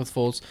come back with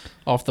Foles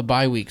off the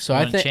bye week. So You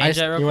I wanna think change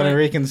that real You want to quick?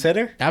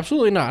 reconsider?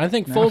 absolutely not. I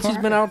think No. Foles has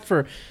been out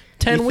for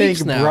 10 you weeks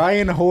think now.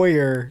 Brian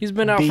Hoyer He's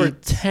been out for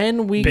beat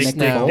 10 weeks Big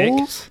now. Nick.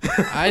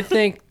 Foles? I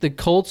think the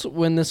Colts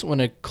win this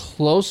one a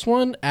close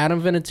one.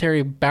 Adam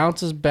Vinatieri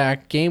bounces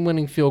back,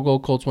 game-winning field goal.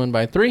 Colts win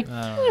by 3.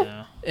 I don't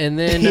know. And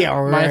then Yeah,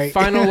 my right.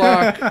 final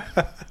lock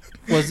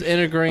was in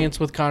agreement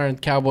with Connor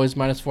and Cowboys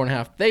minus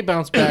 4.5. They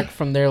bounce back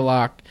from their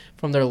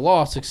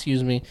loss,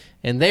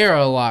 and they are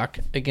a lock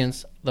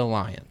against the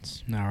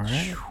Lions. All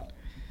right.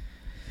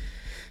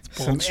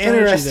 bold Some strategy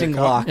interesting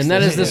there, Cobb. locks. And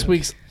that is this this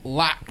week's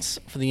locks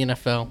for the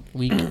NFL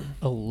week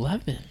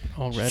 11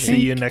 already. See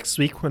you next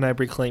week when I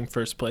reclaim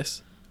first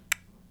place.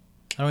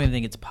 I don't even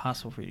think it's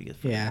possible for you to get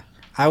first. Yeah.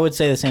 I would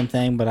say the same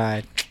thing, but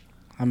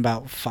I'm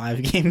about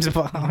 5 games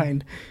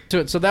behind. To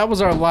it. So that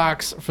was our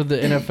locks for the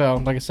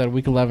NFL. Like I said,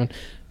 week 11.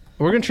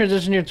 We're going to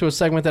transition here to a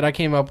segment that I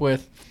came up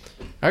with.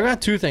 I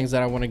got 2 things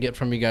that I want to get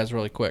from you guys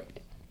really quick.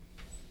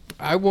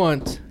 I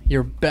want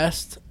your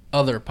best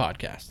other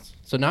podcasts.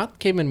 So not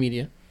Caveman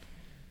Media.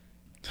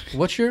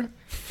 What's your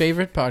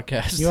favorite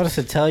podcast. You want us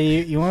to tell you?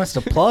 You want us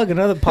to plug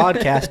another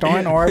podcast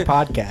on our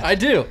podcast? I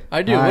do.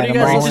 What do you All right,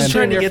 guys I'm all listen in. to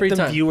trying in to your get free the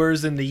time?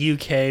 viewers in the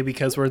UK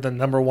because we're the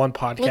number one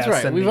podcast. That's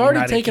right. in We've the already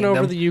United taken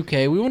over Kingdom.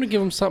 the UK. We want to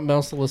give them something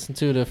else to listen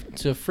to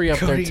free up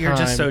Cody, their time. you're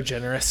just so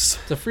generous.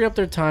 To free up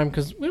their time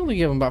because we only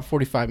give them about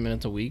 45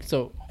 minutes a week.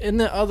 So in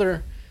the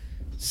other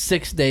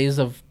 6 days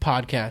of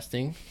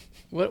podcasting,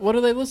 what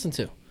do they listen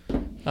to?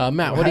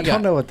 Matt, what do you I got?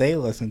 don't know what they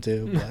listen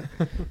to,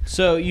 but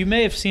So you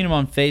may have seen him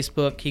on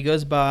Facebook. He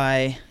goes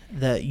by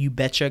the You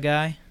Betcha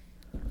guy.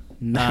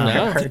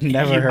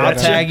 never heard I'll of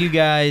it. tag you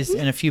guys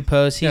in a few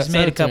posts. Yeah, He's send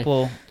made a it to me.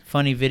 couple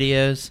funny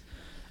videos.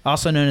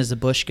 Also known as the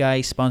Bush guy.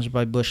 He's sponsored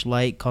by Bush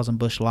Light. Calls them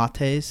Bush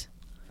Lattes.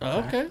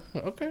 Okay.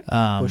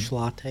 Bush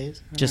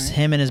lattes. Just All right.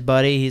 him and his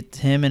buddy.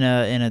 Him and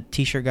a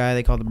t-shirt guy.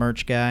 They call the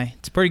merch guy.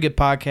 It's a pretty good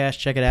podcast.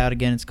 Check it out.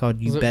 Again, it's called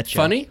You Is it Betcha.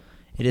 funny?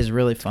 It is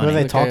really What do funny.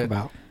 they talk Okay.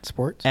 about?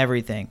 Sports?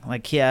 Everything.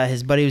 Like, yeah,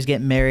 his buddy was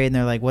getting married, and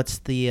they're like, "What's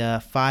the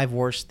 5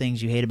 worst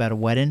things you hate about a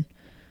wedding?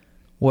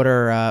 What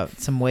are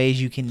some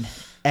ways you can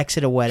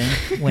exit a wedding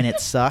when it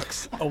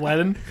sucks?" A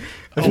wedding?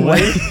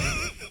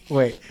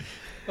 Wait.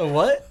 A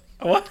what?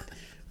 What?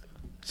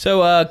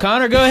 So,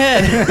 Connor, go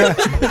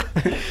ahead.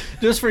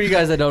 Just for you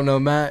guys that don't know,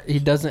 Matt, he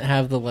doesn't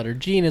have the letter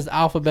G in his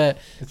alphabet.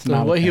 It's So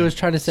not what a he thing. was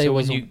trying to say So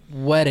was when you-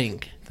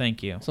 wedding.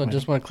 Thank you. So I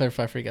just want to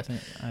clarify for you guys.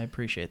 I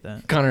appreciate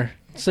that. Connor,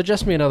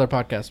 suggest me another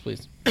podcast,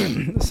 please.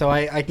 So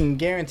I can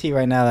guarantee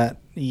right now that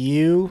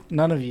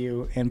none of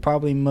you, and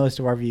probably most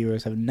of our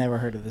viewers have never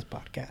heard of this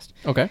podcast.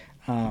 Okay.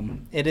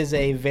 It is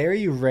a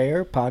very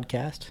rare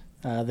podcast.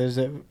 There's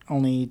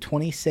only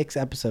 26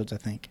 episodes, I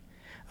think,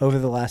 over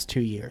the last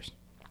 2 years.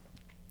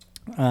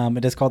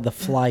 It is called the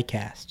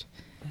Flycast.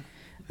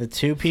 The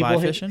two people.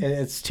 Fly fishing?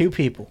 It's two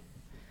people.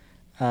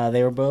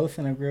 They were both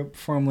in a group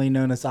formerly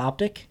known as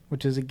Optic,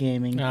 which is a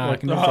gaming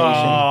organization.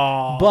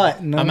 Oh.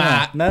 But no.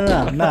 out.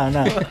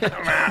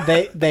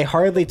 They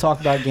hardly talk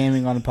about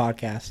gaming on the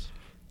podcast.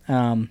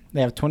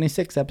 They have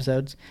 26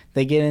 episodes.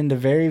 They get into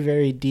very,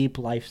 very deep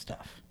life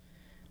stuff.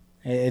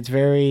 It's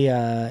very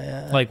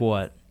Like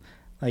what?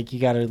 like you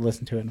got to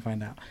listen to it and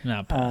find out.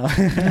 No.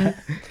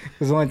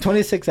 There's only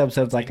 26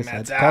 episodes, like I said.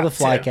 Matt's It's called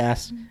the out, too.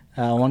 Flycast.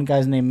 One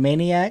guy's named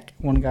Maniac.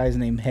 One guy's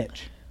named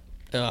Hitch.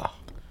 Ugh.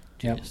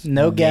 Yep. Jeez.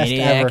 No guest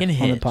Maniac ever and on the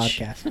Hitch.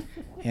 podcast.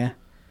 Yeah.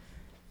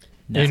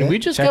 And That's we it.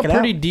 just Check got it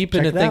pretty out. deep Check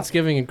into it out.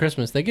 Thanksgiving and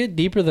Christmas. They get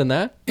deeper than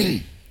that.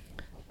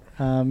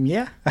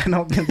 Yeah, I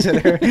don't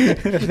consider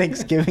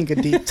Thanksgiving a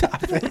deep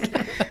topic.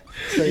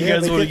 So You yeah,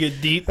 guys they want to get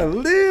get deep? a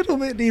little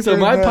bit deeper. So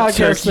my than that.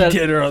 podcast- Turkey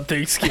dinner on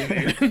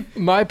Thanksgiving.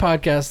 My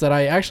podcast that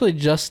I actually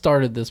just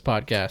started this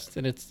podcast,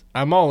 and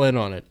I'm all in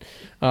on it.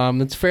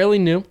 It's fairly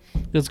new.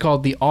 It's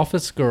called The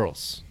Office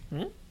Girls,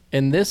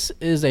 and this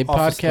is a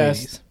Office podcast.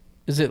 Ladies.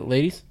 Is it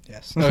ladies?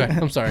 Yes. Okay,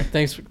 I'm sorry.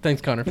 Thanks,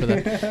 Connor, for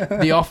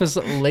that. The Office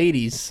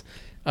Ladies,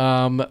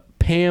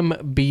 Pam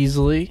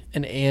Beasley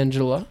and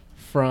Angela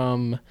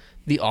from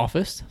The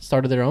Office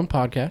started their own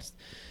podcast,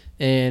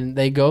 and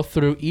they go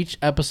through each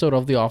episode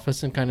of The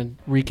Office and kind of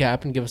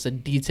recap and give us a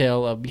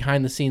detail of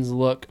behind-the-scenes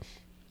look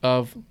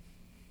of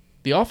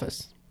The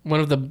Office, one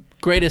of the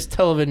greatest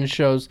television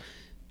shows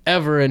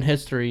ever in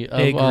history of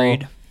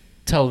Agreed. all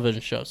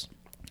television shows.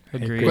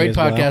 Agreed. Great as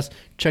well. podcast.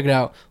 Check it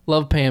out.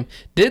 Love Pam.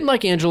 Didn't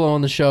like Angela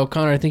on the show.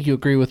 Connor, I think you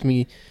agree with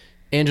me.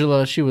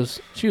 Angela, she was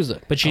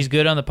a But she's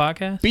good on the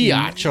podcast?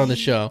 biatch on the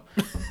show.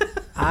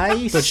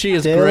 But she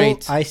is still-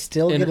 great. I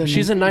still get And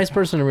she's a nice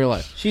person in real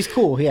life. She's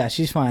cool. Yeah,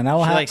 she's fine. I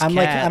don't. She have, likes I'm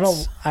like I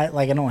cats.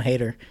 don't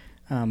hate her.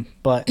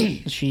 But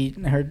I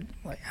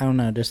don't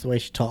know, just the way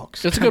she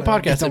talks. It's a good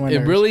Gets podcast. on my It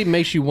nerves. really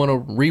makes you want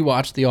to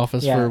rewatch The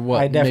Office Yeah, for I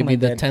what, definitely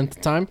maybe the did.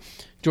 10th time.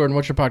 Jordan,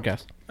 what's your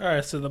podcast? All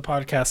right, so the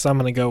podcast I'm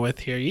going to go with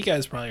here, you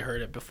guys probably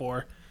heard it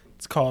before.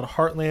 It's called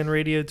Heartland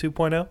Radio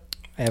 2.0.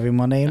 every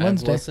Monday and I've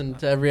Wednesday. listened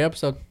to every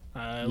episode.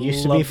 I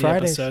Used to love be the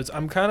Fridays. episodes.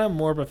 I'm kind of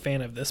more of a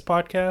fan of this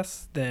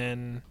podcast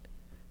than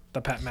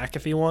the Pat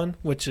McAfee one,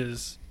 which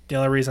is the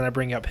only reason I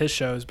bring up his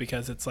show is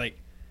because it's like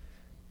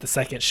the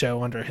second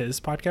show under his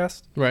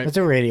podcast. Right. It's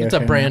a radio. It's a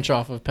show, branch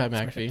off of Pat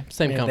McAfee.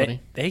 Same Man,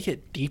 company. They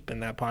get deep in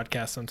that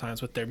podcast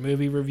sometimes with their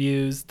movie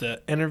reviews,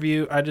 the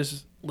interview. I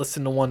just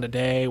listened to one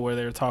today where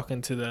they were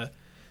talking to the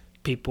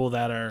people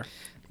that are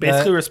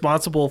basically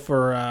responsible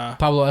for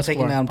Pablo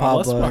Taking Escobar. down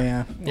Pablo Pablo. Escobar.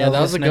 Yeah. Yeah, that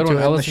was a good one.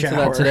 I listened to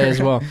that shower. today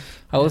as well.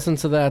 I listened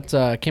to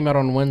that. Came out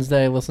on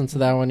Wednesday. Listened to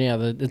that one. Yeah,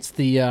 it's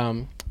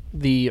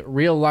the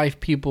real life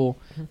people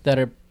that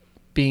are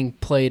being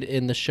played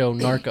in the show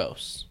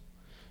Narcos.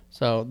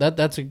 So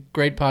that's a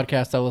great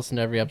podcast. I listen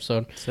to every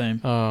episode.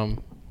 Same.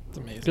 it's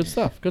amazing. Good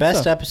stuff. Good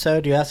Best stuff.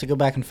 episode. You have to go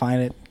back and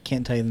find it.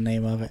 Can't tell you the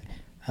name of it.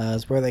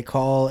 It's where they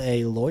call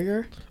a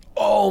lawyer.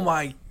 Oh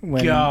my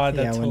When, God,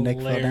 that's when Nick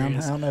fell down.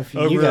 hilarious. I don't know if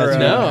Over, you guys. No,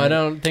 know. I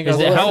don't think Is I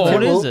was it- how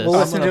listening to old it. is this? We'll I'm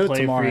listen gonna to it play it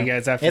for tomorrow. you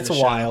guys after It's the a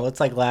show. while. It's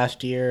like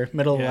last year,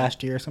 middle of Yeah.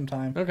 last year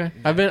sometime. Okay,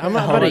 I'm about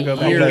wanna a go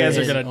back. year. You guys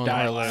are in gonna on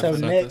die our laughing.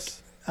 So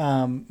episode.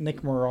 Nick,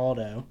 Nick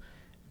Moraldo,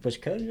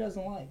 which Cody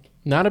doesn't like,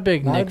 Not a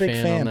big Not a Nick big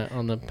fan.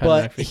 on the Pat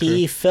but McAfee he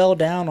crew. fell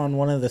down on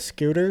one of the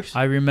scooters.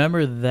 I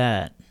remember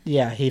that.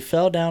 Yeah, he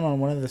fell down on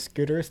one of the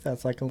scooters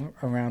that's like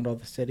around all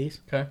the cities.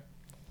 Okay.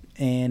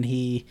 and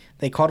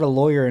they called a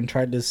lawyer and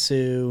tried to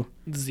sue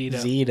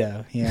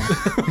Zito. Yeah,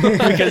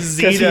 Because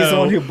he's the Zito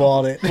one who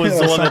bought it. was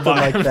or the one that something bought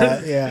like it.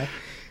 that. Yeah.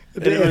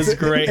 It was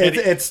great.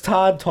 It's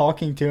Todd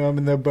talking to him,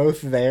 and they're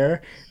both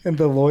there, and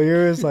the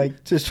lawyer is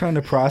like just trying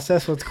to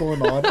process what's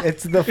going on.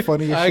 It's the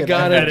funniest. I shit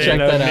gotta ever. check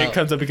that Nick out.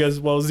 comes up because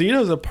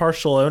Zito's a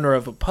partial owner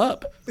of a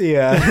pup.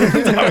 Yeah.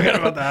 Talking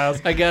about the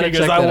house. I gotta He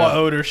goes, check I that want out.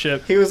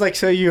 ownership. He was like,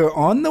 "So you're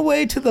on the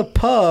way to the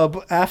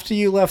pub after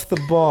you left the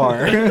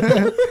bar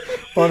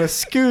on a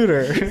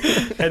scooter."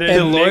 And then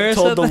the lawyer Nick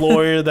told said the that?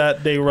 lawyer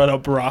that they run a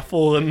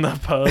brothel in the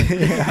pub.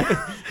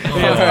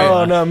 Alright.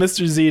 Oh no,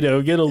 Mr.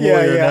 Zito, get a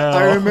lawyer now.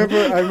 I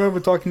remember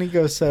talking. He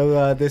goes,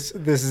 "So this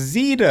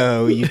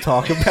Zito you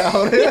talk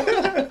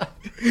about?"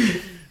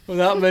 Well,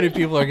 not many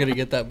people are gonna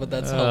get that, but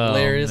that's Oh,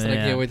 hilarious, and I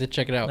man. can't wait to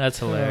check it out.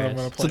 That's I'm hilarious.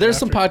 gonna play So there's it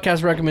some after.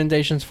 podcast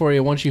recommendations for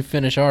you once you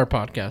finish our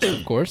podcast,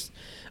 of course.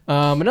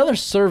 Another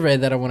survey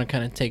that I want to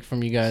kind of take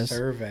from you guys.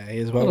 Survey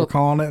is what Little- we're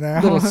calling it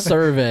now. Little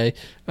survey.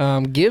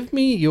 Give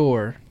me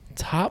your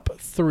top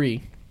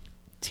 3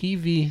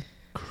 TV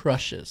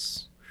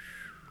crushes.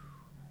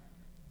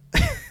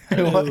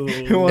 who wants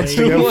to Who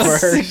go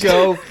wants first? to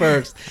go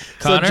first?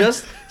 Connor? So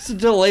just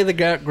to lay the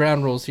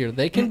ground rules here,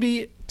 they can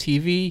be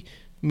TV,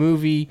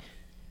 movie,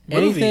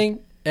 anything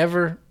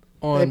ever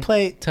on They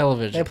play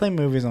television.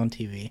 movies on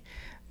TV.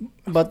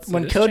 But So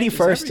when this Cody changes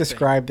first everything.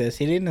 described this,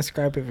 he didn't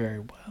describe it very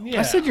well. Yeah.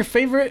 I said your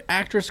favorite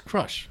actress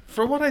crush.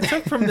 For what I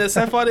took from this,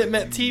 I thought it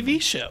meant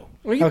TV show.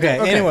 Well, you Okay,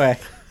 can- anyway.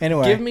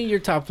 Give me your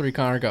top 3,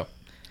 Connor. Go. All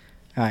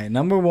right,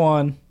 number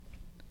 1,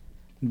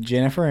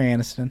 Jennifer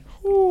Aniston.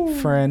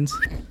 Friends.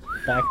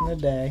 Back in the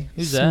day.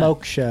 Who's that?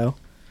 Smoke show.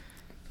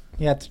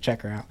 You have to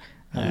check her out.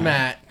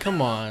 Matt,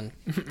 come on.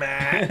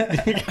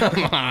 Matt.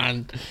 Come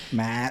on.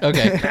 Matt.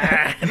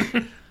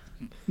 Okay.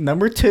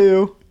 Number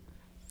 2,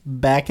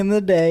 back in the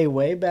day,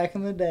 way back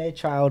in the day,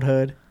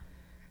 childhood,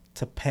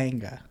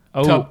 Topanga.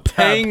 Oh,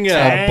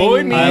 Topanga.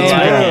 Boy Meets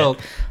I like World.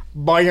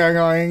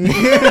 Boing.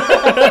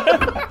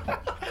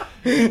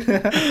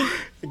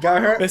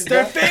 Got her.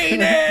 Mr.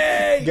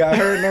 Feeney! Got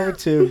her at number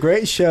 2.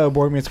 Great show,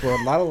 Boy Meets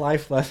World. A lot of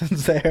life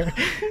lessons there.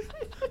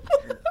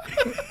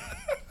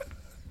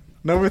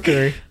 Number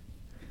 3.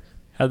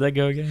 how'd that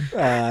go again?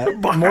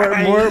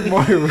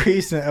 More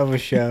recent of a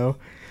show,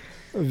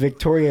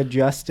 Victoria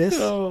Justice.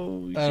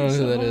 Oh, I don't know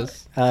who that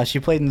is. She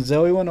played in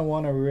Zoe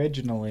 101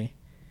 originally,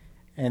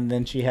 and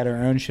then she had her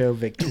own show,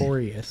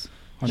 Victorious,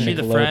 on She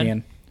the Nickelodeon.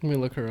 friend? Let me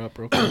look her up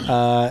real quick.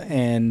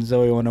 And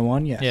Zoe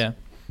 101, yes. Yeah.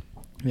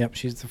 Yep,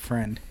 she's the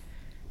friend.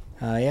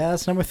 Yeah,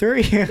 that's number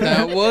 3.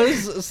 That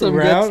was some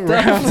Round good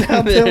stuff.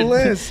 out the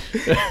list.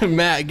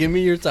 Matt, give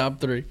me your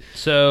top 3.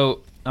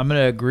 So I'm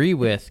gonna agree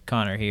with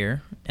Connor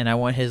here, and I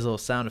want his little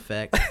sound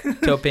effect.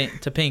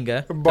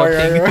 Topanga.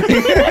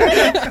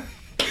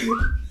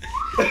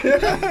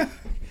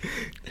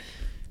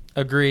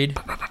 Agreed.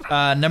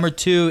 Number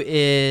 2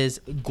 is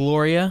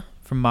Gloria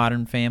from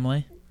Modern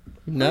Family.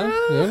 No,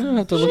 I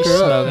have to look She's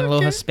her up. smoking, a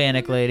little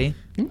Hispanic lady.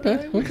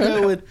 Okay, We okay.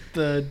 go with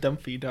the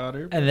Dumpy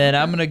daughter. And then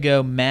I'm gonna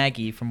go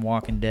Maggie from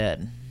Walking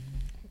Dead.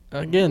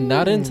 Again,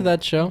 not into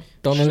that show.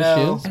 Don't know No,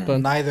 who she is, but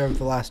neither of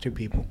the last 2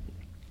 people.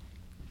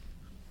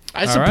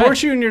 I All support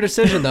right. you in your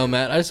decision, though,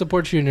 Matt. I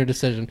support you in your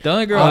decision. The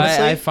only girl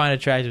Honestly- I find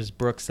attractive is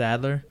Brooke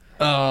Sadler.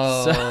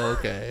 Oh, So-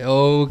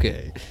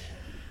 okay.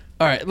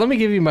 All right, let me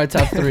give you my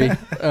top 3.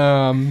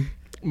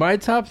 My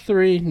top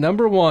 3,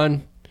 number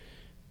 1,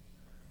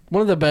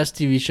 one of the best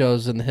TV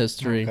shows in the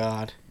history, Oh,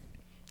 God.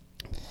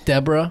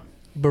 Deborah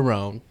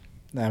Barone.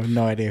 I have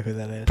no idea who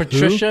that is.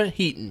 Patricia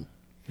Heaton.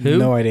 Who?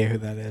 No idea who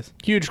that is.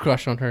 Huge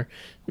crush on her.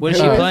 What is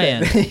she Uh,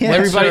 playing? Yeah.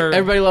 What's her-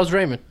 Everybody loves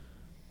Raymond.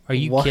 Are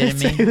you What?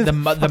 kidding me? The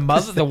mother,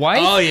 the wife?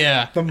 Oh,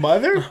 yeah. The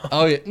mother?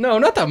 Oh, yeah. No,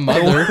 not the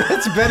mother.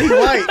 That's Betty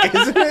White,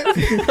 isn't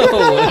it?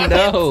 Oh,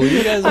 no.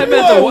 You guys I are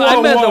meant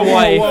the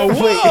wife.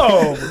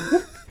 Whoa.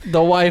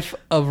 the wife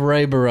of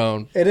Ray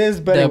Barone. It is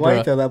Betty Deborah.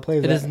 White, though, that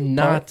plays It that is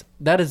not.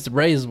 That is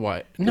Ray's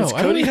wife. No, Does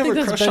I don't Cody even have think a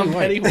that's crush Betty on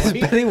White. Betty Is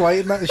White? Betty White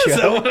in that show? Is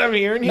that what I'm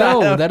hearing?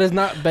 No, that is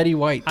not Betty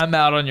White. I'm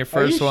out on your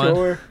Are you first one.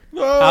 sure?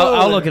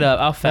 I'll look it up.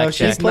 I'll No, fact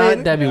she's check. played-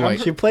 not Debbie White.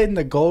 She played in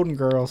the Golden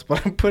Girls,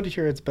 but I'm pretty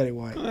sure it's Betty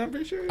White. I'm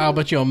pretty sure. I'll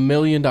bet you $1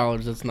 million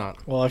it's not.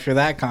 Well, if you're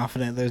that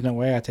confident, there's no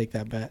way I take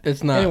that bet.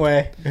 It's not.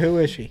 Anyway, who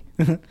is she?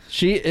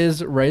 She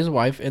is Ray's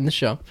wife in the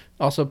show.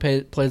 Also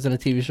plays in a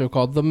TV show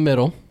called The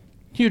Middle.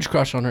 Huge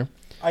crush on her.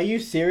 Are you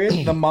serious?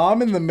 The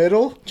mom in the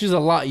middle? She's a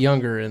lot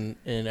younger in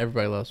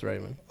Everybody Loves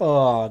Raymond.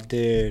 Oh,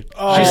 dude. She's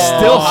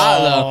still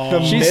hot though.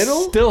 The She's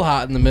middle? still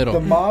hot in the middle. The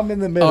mom in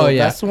the middle. Oh,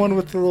 yeah. That's the one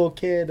with the little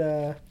kid.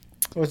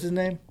 What's his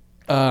name?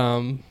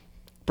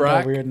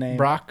 Brock. weird name.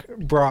 Brock.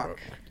 Brock.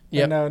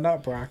 Yep. No,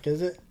 not Brock,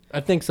 is it? I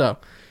think so.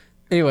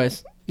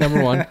 Anyways,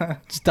 number 1.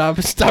 Stop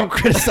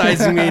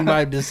criticizing me in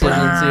my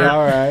decisions here.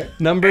 All right.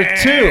 Number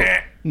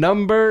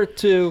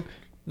 2,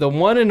 the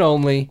one and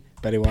only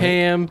Betty White.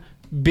 Pam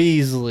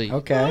Beasley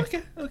Okay.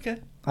 Okay.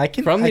 I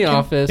can from The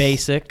Office.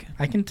 Basic.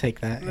 I can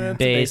take that. Yeah. That's a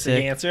basic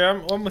Basic.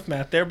 answer. I'm with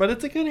Matt there, but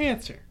it's a good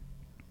answer.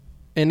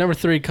 And number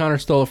 3, Connor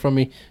stole it from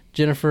me.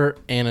 Jennifer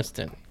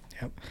Aniston.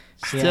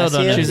 Still Yeah, don't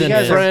know. She's you in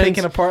guys Friends. are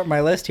picking apart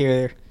my list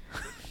here.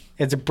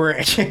 It's a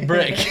brick.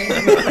 Brick.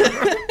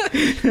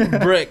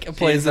 Brick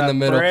plays She's in a the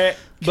middle. brick.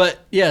 But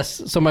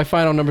yes, so my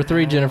final number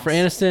 3, Jennifer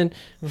Aniston,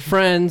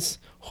 Friends,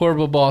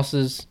 Horrible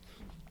Bosses.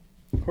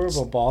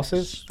 Horrible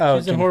Bosses. Oh,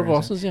 she's in Jennifer Horrible Aniston.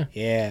 Bosses, yeah.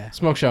 Yeah.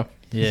 Smoke Show.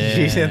 Yeah.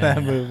 She's in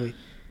that movie.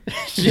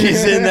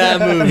 She's in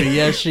that movie.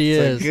 Yes, she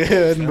is. It's a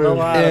good a movie.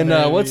 lot. And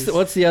movies.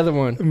 what's the other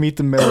one? Meet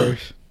the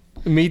Millers.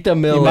 Meet the You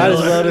Millers. might as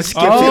well just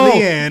skip Oh. to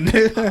the end.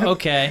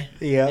 Okay.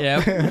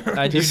 Yep. Yep,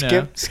 I do Just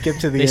know. skip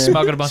to the They end.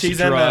 smuggled a bunch She's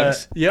of in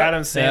drugs. Yep.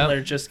 Adam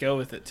Sandler. Just go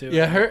with it too.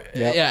 Yeah, her.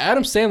 Yep. Yeah,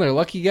 Adam Sandler,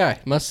 lucky guy,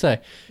 must say.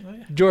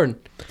 Jordan,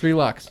 3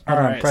 locks. All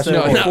Hold on, right. press So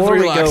record. not before 3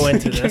 we locks. go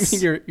into Give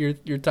this, me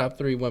your top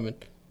 3 women.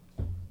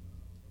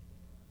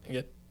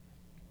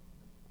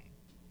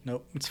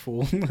 Nope, it's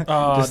full.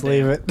 Oh, Just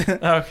leave it.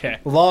 okay.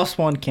 Lost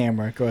one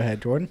camera. Go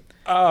ahead, Jordan.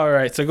 All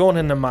right. So going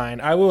into mine,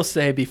 I will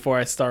say before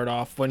I start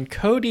off, when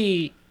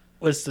Cody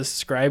was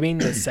describing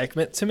the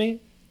segment to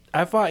me,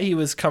 I thought he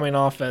was coming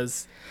off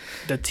as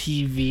the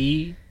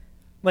TV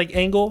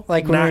angle,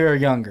 Like when not- we were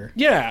younger.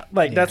 Yeah,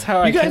 Yeah. that's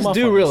how I You guys came off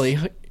do on really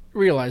this.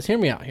 realize, hear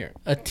me out here.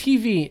 A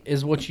TV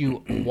is what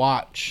you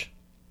watch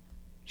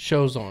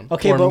shows on.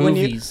 Okay, or but when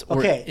movies you or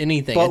okay,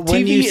 anything. but A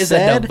when TV you is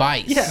said, a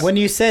device. Yeah. When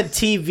you said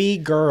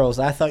TV girls,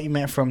 I thought you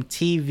meant from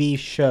TV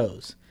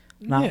shows,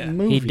 not Yeah.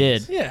 movies. He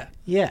did. Yeah,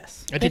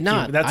 Yes. I did Thank you.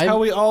 not. That's how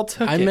we all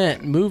took I it.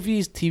 meant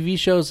movies, TV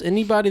shows,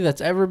 anybody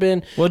that's ever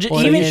been. Well,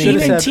 on even any-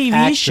 should've even said TV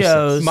actresses.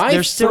 shows, My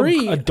there's still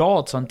 3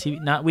 adults on TV.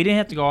 Not we didn't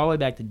have to go all the way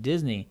back to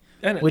Disney,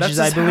 And which that's is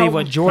I just believe how-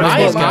 what Jordan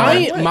My, was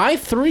my, going. my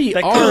 3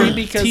 That are could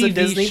be because of TV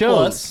Disney shows.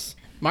 Plus.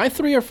 My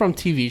 3 are from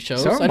TV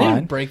shows. So are I didn't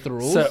mine. break the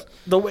rules.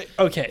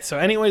 So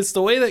anyways,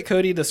 the way that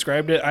Cody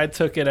described it, I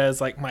took it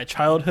as my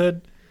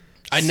childhood.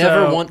 I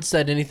never So- once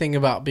said anything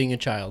about being a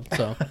child.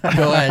 So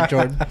go ahead,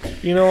 Jordan.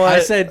 You know what? I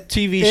said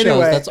TV shows.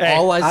 Anyway, That's hey,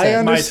 all I I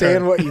said. My understand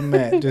turn. what you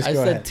meant. Just I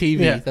go said ahead. TV.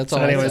 Yeah. That's So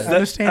all anyways, I said.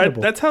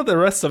 Understandable. that's how the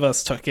rest of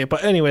us took it.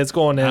 But anyways,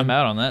 going in. I'm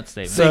out on that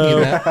statement.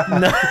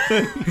 So,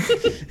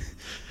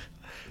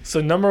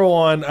 so number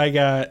 1, I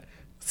got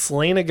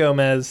Selena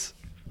Gomez.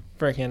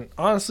 Freaking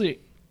honestly,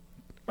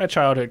 my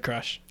childhood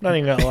crush. Not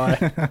even gonna lie.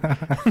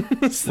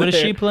 What is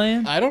she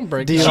playing? I don't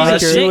break. Do you the She's like a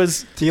rules. her? sing-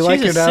 was Do you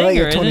like She's her a now that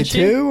singer, you're isn't she?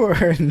 22?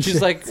 Or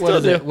She's like, what Still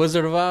is it? do.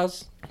 Wizard of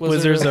Oz?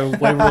 Wizards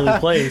of Waverly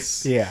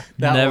Place. yeah,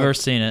 that Never one.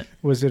 seen it.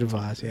 Wizard of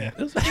Oz. Yeah.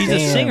 She's a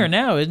Damn. singer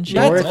now, isn't she?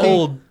 Matt's Dorothy?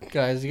 old,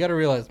 guys. You got to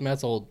realize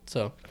Matt's old.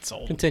 So It's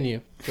old.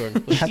 continue,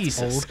 Jordan. please. That's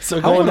Jesus. old. So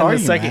How going old on are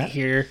the you, second Matt?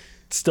 here,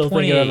 still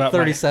thinking 28. about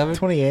 37.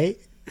 28.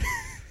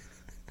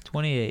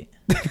 28.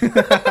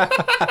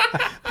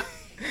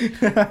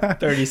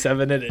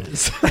 37 it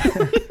is.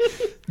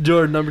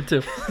 Jordan, number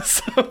 2.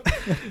 So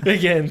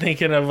again,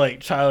 thinking of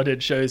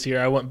childhood shows here,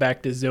 I went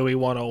back to Zoe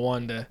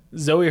 101 to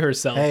Zoe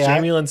herself, Hey,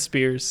 Jamie Lynn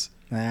Spears.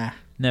 Nah,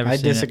 Never I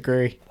seen it.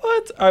 disagree.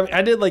 What? I mean,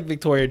 I did like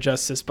Victoria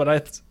Justice, but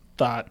I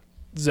thought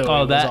Zoe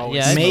Oh, was that- always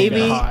yeah, I so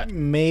Maybe, hot.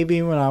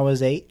 maybe when I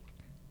was 8.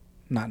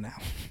 Not now.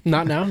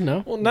 Not now,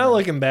 no. Well, now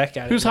looking back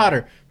at it, Who's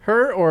hotter,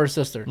 her or her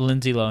sister?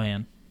 Lindsay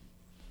Lohan.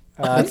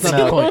 That's not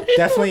no, the point.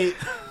 definitely.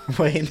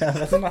 Wait, no,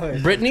 that's not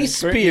it. Britney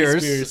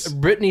Spears. Spears.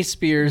 Britney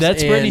Spears.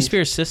 That's and, Britney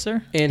Spears'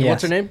 sister? And Yes.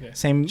 what's her name?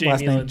 Same Jamie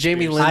last name. Lynn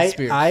Jamie Spears. Lynn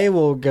Spears. I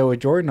will go with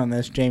Jordan on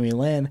this. Jamie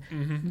Lynn.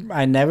 Mm-hmm.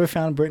 I never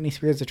found Britney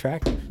Spears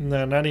attractive.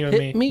 No, not even Hit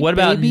me. me, What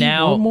about baby,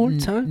 now? One more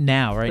time.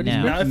 Now, right Britney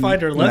now. Now I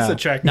find her less No.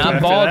 attractive. Not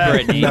after bald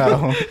that. Britney.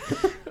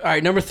 No. All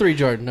right, number 3,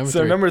 Jordan. Number So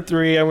 3. number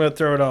 3, I'm gonna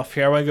throw it off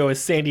here. I want to go with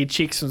Sandy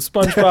Cheeks from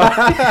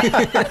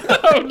SpongeBob.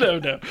 Oh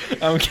no,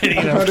 I'm kidding.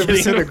 I'm 100%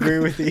 kidding. agree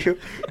with you.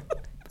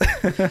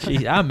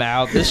 Jeez, I'm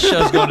out. This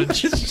show's going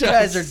to. You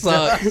guys are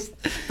sucks.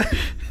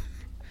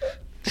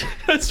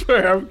 I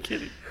swear, I'm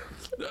kidding.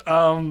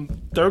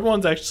 Third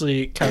one's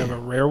actually kind of a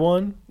rare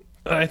one.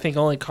 I think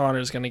only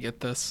Connor's gonna get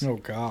this. Oh,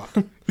 God.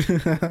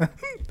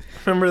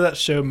 Remember that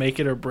show, Make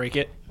It or Break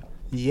It?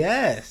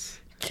 Yes.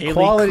 Kaylee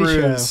Quality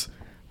Cruz, show.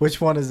 Which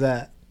one is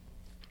that?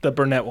 the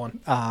brunette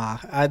one.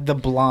 The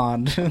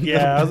blonde.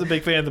 Yeah, I was a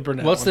big fan of the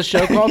brunette. What's one. the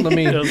show called? Let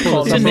me. It was pull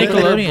called it It's a up. Make It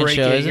or Nickelodeon Break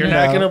show, It. isn't You're it?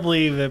 not No. gonna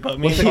believe it, but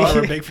me and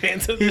Connor were big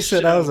fans of He this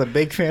said show. I was a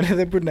big fan of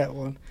the brunette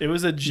one. It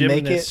was a Make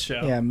gymnast it,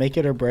 show. yeah, Make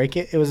It or Break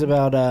It. It was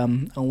about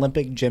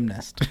Olympic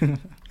gymnast.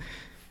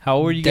 How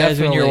old were you guys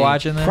when you were Definitely.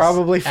 watching this?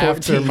 Probably 14.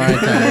 After my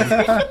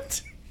time.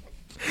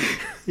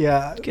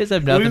 Yeah. You guys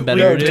have nothing We-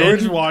 better we- to do.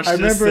 George watched I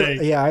this remember.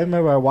 thing, Yeah, I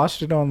remember. I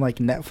watched it on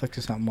Netflix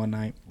or something one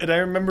night. and I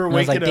remember And I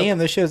was waking like, up. "Damn,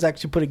 this show's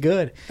actually pretty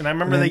good." And I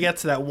remember And they then- get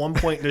to that one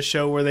point in the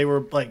show where they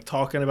were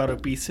talking about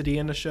obesity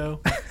in the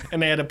show,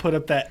 and they had to put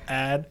up that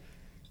ad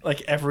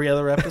every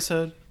other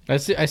episode. I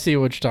see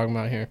what you're talking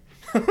about here.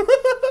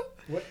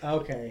 What?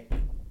 Okay.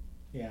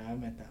 Yeah, I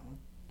meant that one.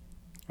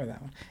 Or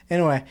that one.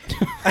 Anyway.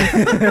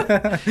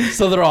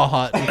 So they're all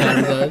hot. You kind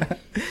of said.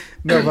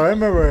 No, but I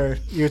remember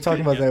you were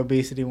talking about the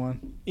obesity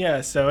one.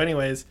 Yeah. So,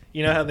 anyways,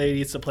 you know how they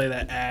used to play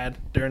that ad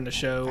during the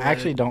show? I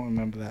actually don't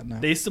remember that now.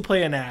 They used to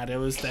play an ad. It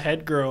was the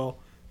head girl,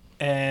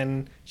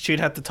 and she'd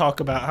have to talk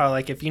about how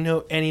if you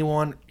know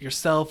anyone,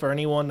 yourself or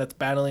anyone that's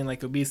battling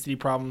obesity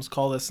problems,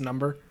 call this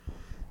number.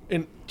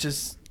 And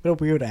just What a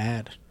weird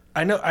ad.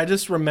 I know I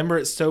just remember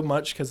it so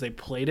much because they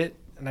played it.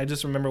 And I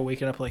just remember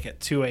waking up like at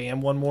 2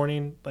 a.m. one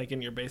morning, like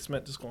in your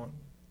basement, just going,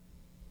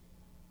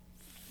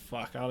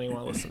 fuck, I don't even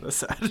want to listen to this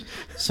sad.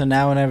 So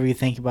now whenever you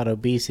think about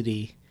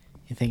obesity,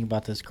 you think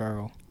about this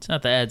girl. It's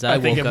not the ads I I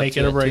think woke it up make to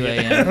it or at break 2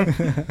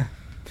 it. a.m.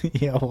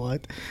 Yeah,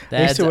 what? The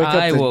I used to ads wake up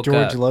I to woke George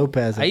up.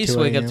 Lopez at I used 2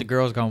 to wake up a.m. to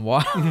Girls Gone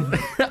Wild.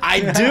 I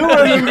do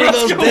remember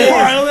those days.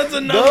 That's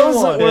another Those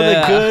one. were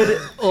Yeah. the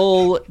good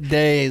old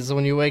days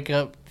when you wake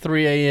up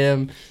 3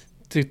 a.m.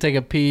 to take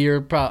a pee.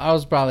 I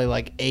was probably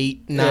like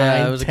 8, 9,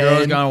 Yeah, it was 10. a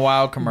Girls Gone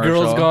Wild commercial.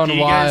 Girls Gone Do you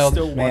guys Wild.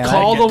 still Man, watch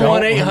Call that? the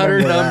don't 1-800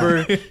 remember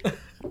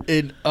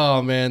number.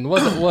 Oh man,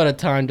 what a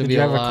time to Did be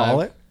you alive. ever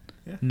call it?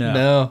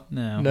 No.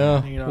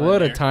 No. You're not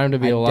What a there. time to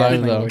be I alive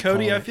definitely though. would.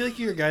 Cody, call I it. feel like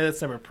you're a guy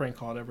that's never prank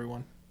called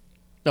everyone.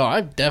 No,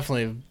 I've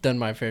definitely done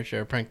my fair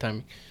share of prank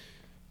timing.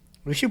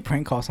 We should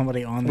prank call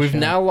somebody on the We've show.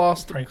 now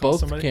lost Prank call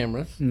both somebody?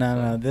 cameras.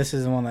 No, this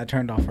is the one that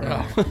turned off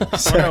earlier.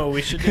 Oh, no,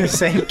 we should do The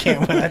same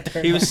camera that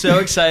turned He was so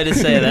excited to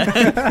say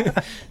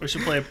that. We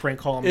should play a prank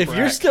call on If Brack.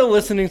 you're still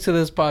listening to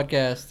this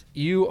podcast,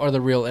 you are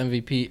the real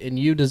MVP, and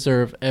you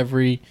deserve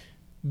every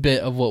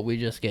bit of what we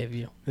just gave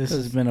you. This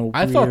has been a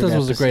I thought weird this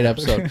was a great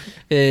episode.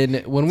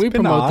 And when we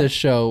been promote odd. this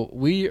show,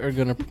 we are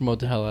going to promote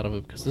the hell out of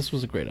it because this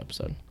was a great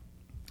episode.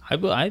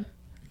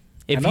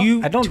 If I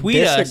you don't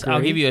tweet us, disagree.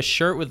 I'll give you a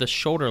shirt with the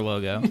shoulder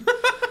logo.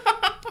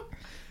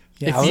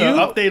 Yeah, If I was- you-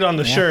 update on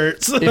the Yeah.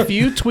 shirts. If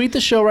you tweet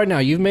the show right now,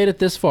 you've made it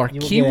this far. You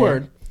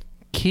will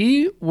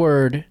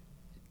Keyword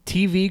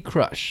TV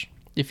Crush.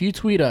 If you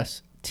tweet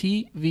us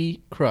TV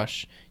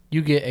Crush,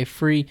 you get a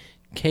free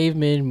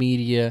Caveman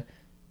Media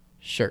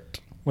shirt.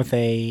 with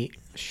a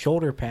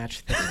shoulder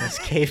patch that says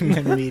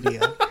Caveman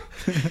Media.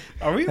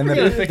 Are we And ever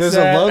going to fix there's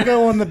that? a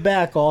logo on the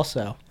back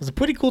also. It's a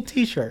pretty cool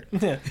t-shirt.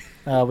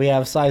 Yeah. We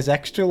have size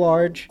extra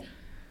large,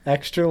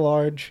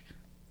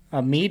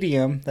 a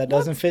medium that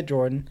doesn't fit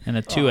Jordan, And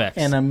a 2X.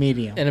 and a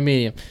medium. And a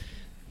medium.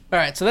 All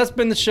right, so that's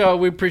been the show.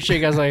 We appreciate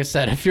you guys. Like I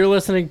said, if you're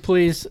listening,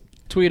 please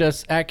tweet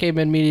us at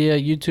Caveman Media,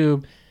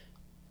 YouTube,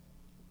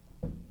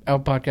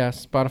 Apple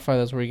Podcasts, Spotify.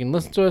 That's where you can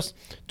listen to us.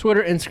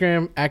 Twitter,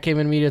 Instagram, at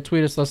Caveman Media.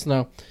 Tweet us. Let us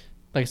know.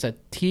 Like I said,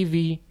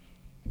 TV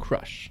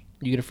Crush.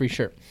 You get a free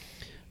shirt.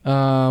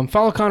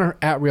 Follow Connor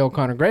at Real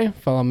Connor Gray.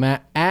 Follow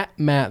Matt at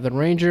Matt the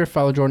Ranger.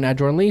 Follow Jordan at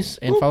Jordan Lease.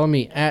 And follow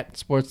me at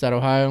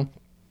Sports.Ohio.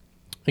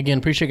 Again,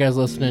 appreciate you guys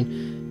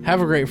listening.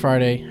 Have a great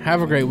Friday.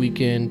 Have a great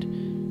weekend.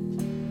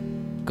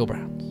 Go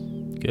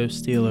Browns. Go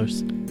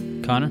Steelers.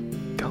 Connor?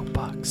 Go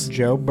Bucks.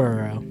 Joe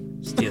Burrow.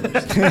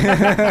 Steelers.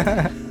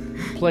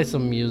 Play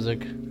some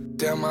music.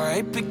 Damn, I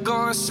ain't pick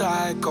on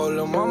psycho.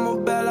 Lil' mama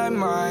bad like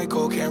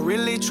Michael. Can't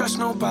really trust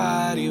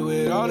nobody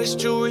with all this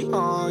jewelry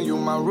on you.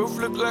 My roof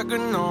look like a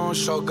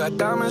no-show. Got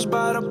diamonds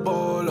by the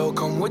bolo.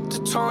 Come with the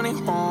Tony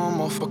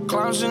Romo for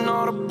clowns and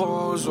all the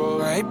balls.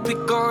 Oh, I ain't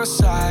pick on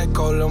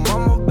psycho. Lil'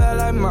 mama bad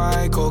like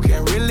Michael.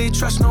 Can't really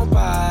trust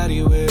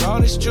nobody with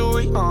all this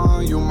jewelry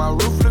on you. My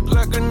roof look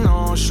like a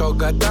no-show.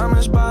 Got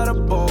diamonds by the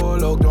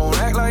bolo. Don't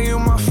act like you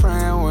my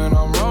friend when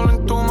I'm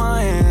rolling through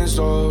my hands.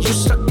 Oh, you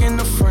stuck in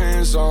the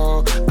friend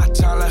zone. I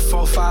time like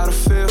 4, 5 to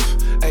 5th.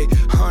 Ayy,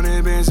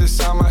 100 bands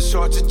inside my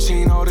shorts, a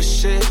chino the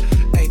shit.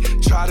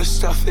 Ayy, try to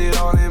stuff it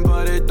all in,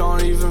 but it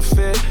don't even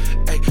fit.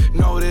 Ayy,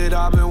 know that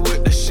I've been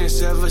with the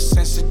shits ever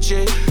since a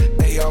jit.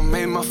 Ayy, I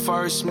made my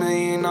first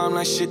million, I'm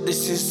like, shit,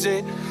 this is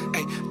it.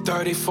 Ayy,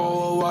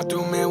 34 walk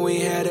through, man, we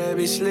had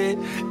every slit.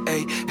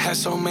 Ayy, had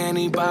so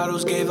many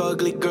bottles, gave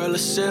ugly girl a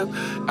sip.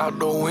 Out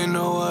the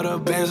window of the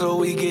Benz, so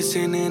we get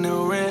sent in the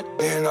rent.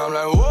 And I'm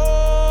like,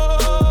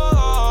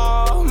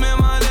 whoa, man,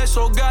 my legs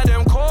so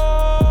goddamn cold.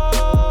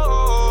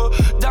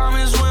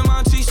 Diamonds when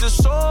my teeth are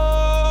sore.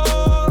 I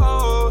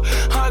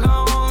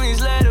got homies,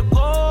 let it go.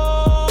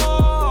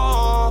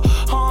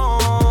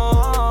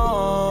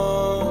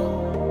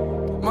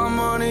 My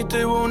money,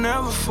 they will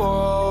never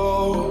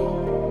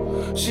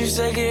fall. She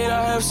said, kid,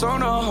 I have some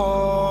to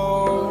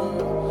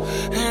hold.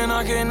 And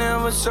I can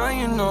never tell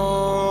you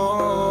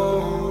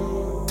no.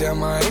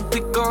 Damn, I ain't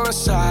pick on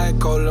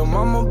psycho. Lil'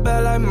 mama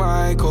bad like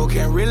Michael.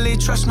 Can't really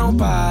trust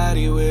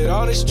nobody with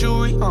all this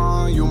jewelry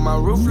on you. My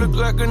roof look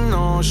like a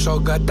no-show.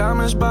 Got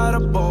diamonds by the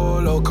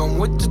bolo. Come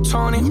with the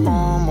Tony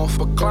Romo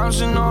for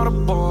clowns and all the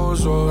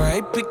balls. Oh, I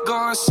ain't pick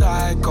on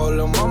psycho.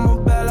 Lil' mama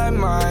bad like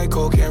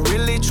Michael. Can't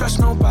really trust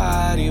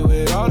nobody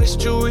with all this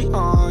jewelry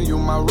on you.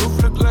 My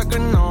roof look like a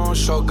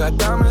no-show. Got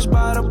diamonds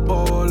by the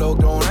bolo.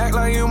 Don't act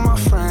like you my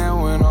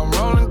friend when I'm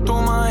rolling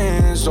through my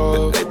hands.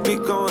 Oh, They be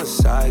going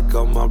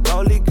psycho, my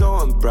rollie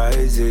going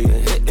crazy.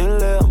 Hitting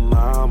little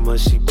mama,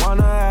 she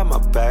wanna have my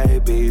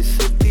babies.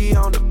 50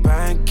 on the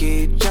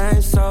banky,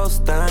 chain so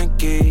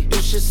stanky.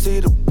 You should see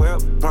the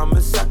whip,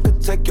 promise I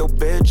could take your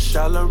bitch.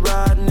 All her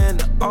riding in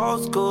the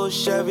old school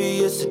Chevy,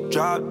 it's a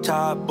drop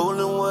top.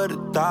 Bullin' with a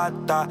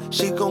thought.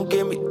 She gon'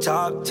 give me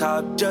top,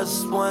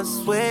 just one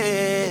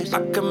switch.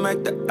 I can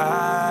make the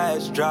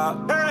eyes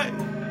drop. Hey!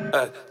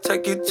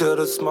 Take you to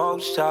the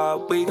smoke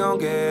shop, we gon'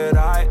 get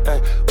high,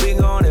 we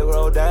gon' hit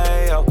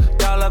Rodeo,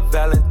 Dollar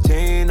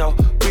Valentino,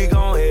 we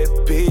gon' hit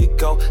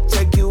Pico,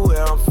 take you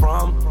where I'm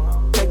from,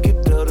 take you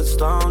to the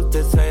slums,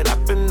 this ain't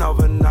happen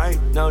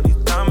overnight, no, these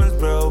diamonds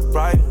real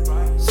bright,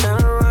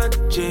 Santa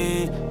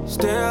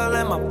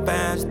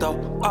bands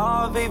though,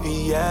 all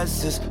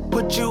VVS's.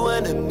 Put you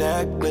in a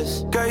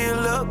necklace. Girl, you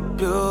look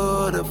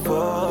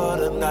beautiful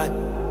tonight.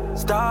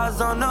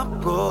 Stars on the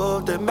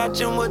roof, they're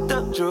matching with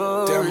the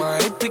jewelry. Damn,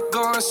 my hip be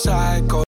going psycho.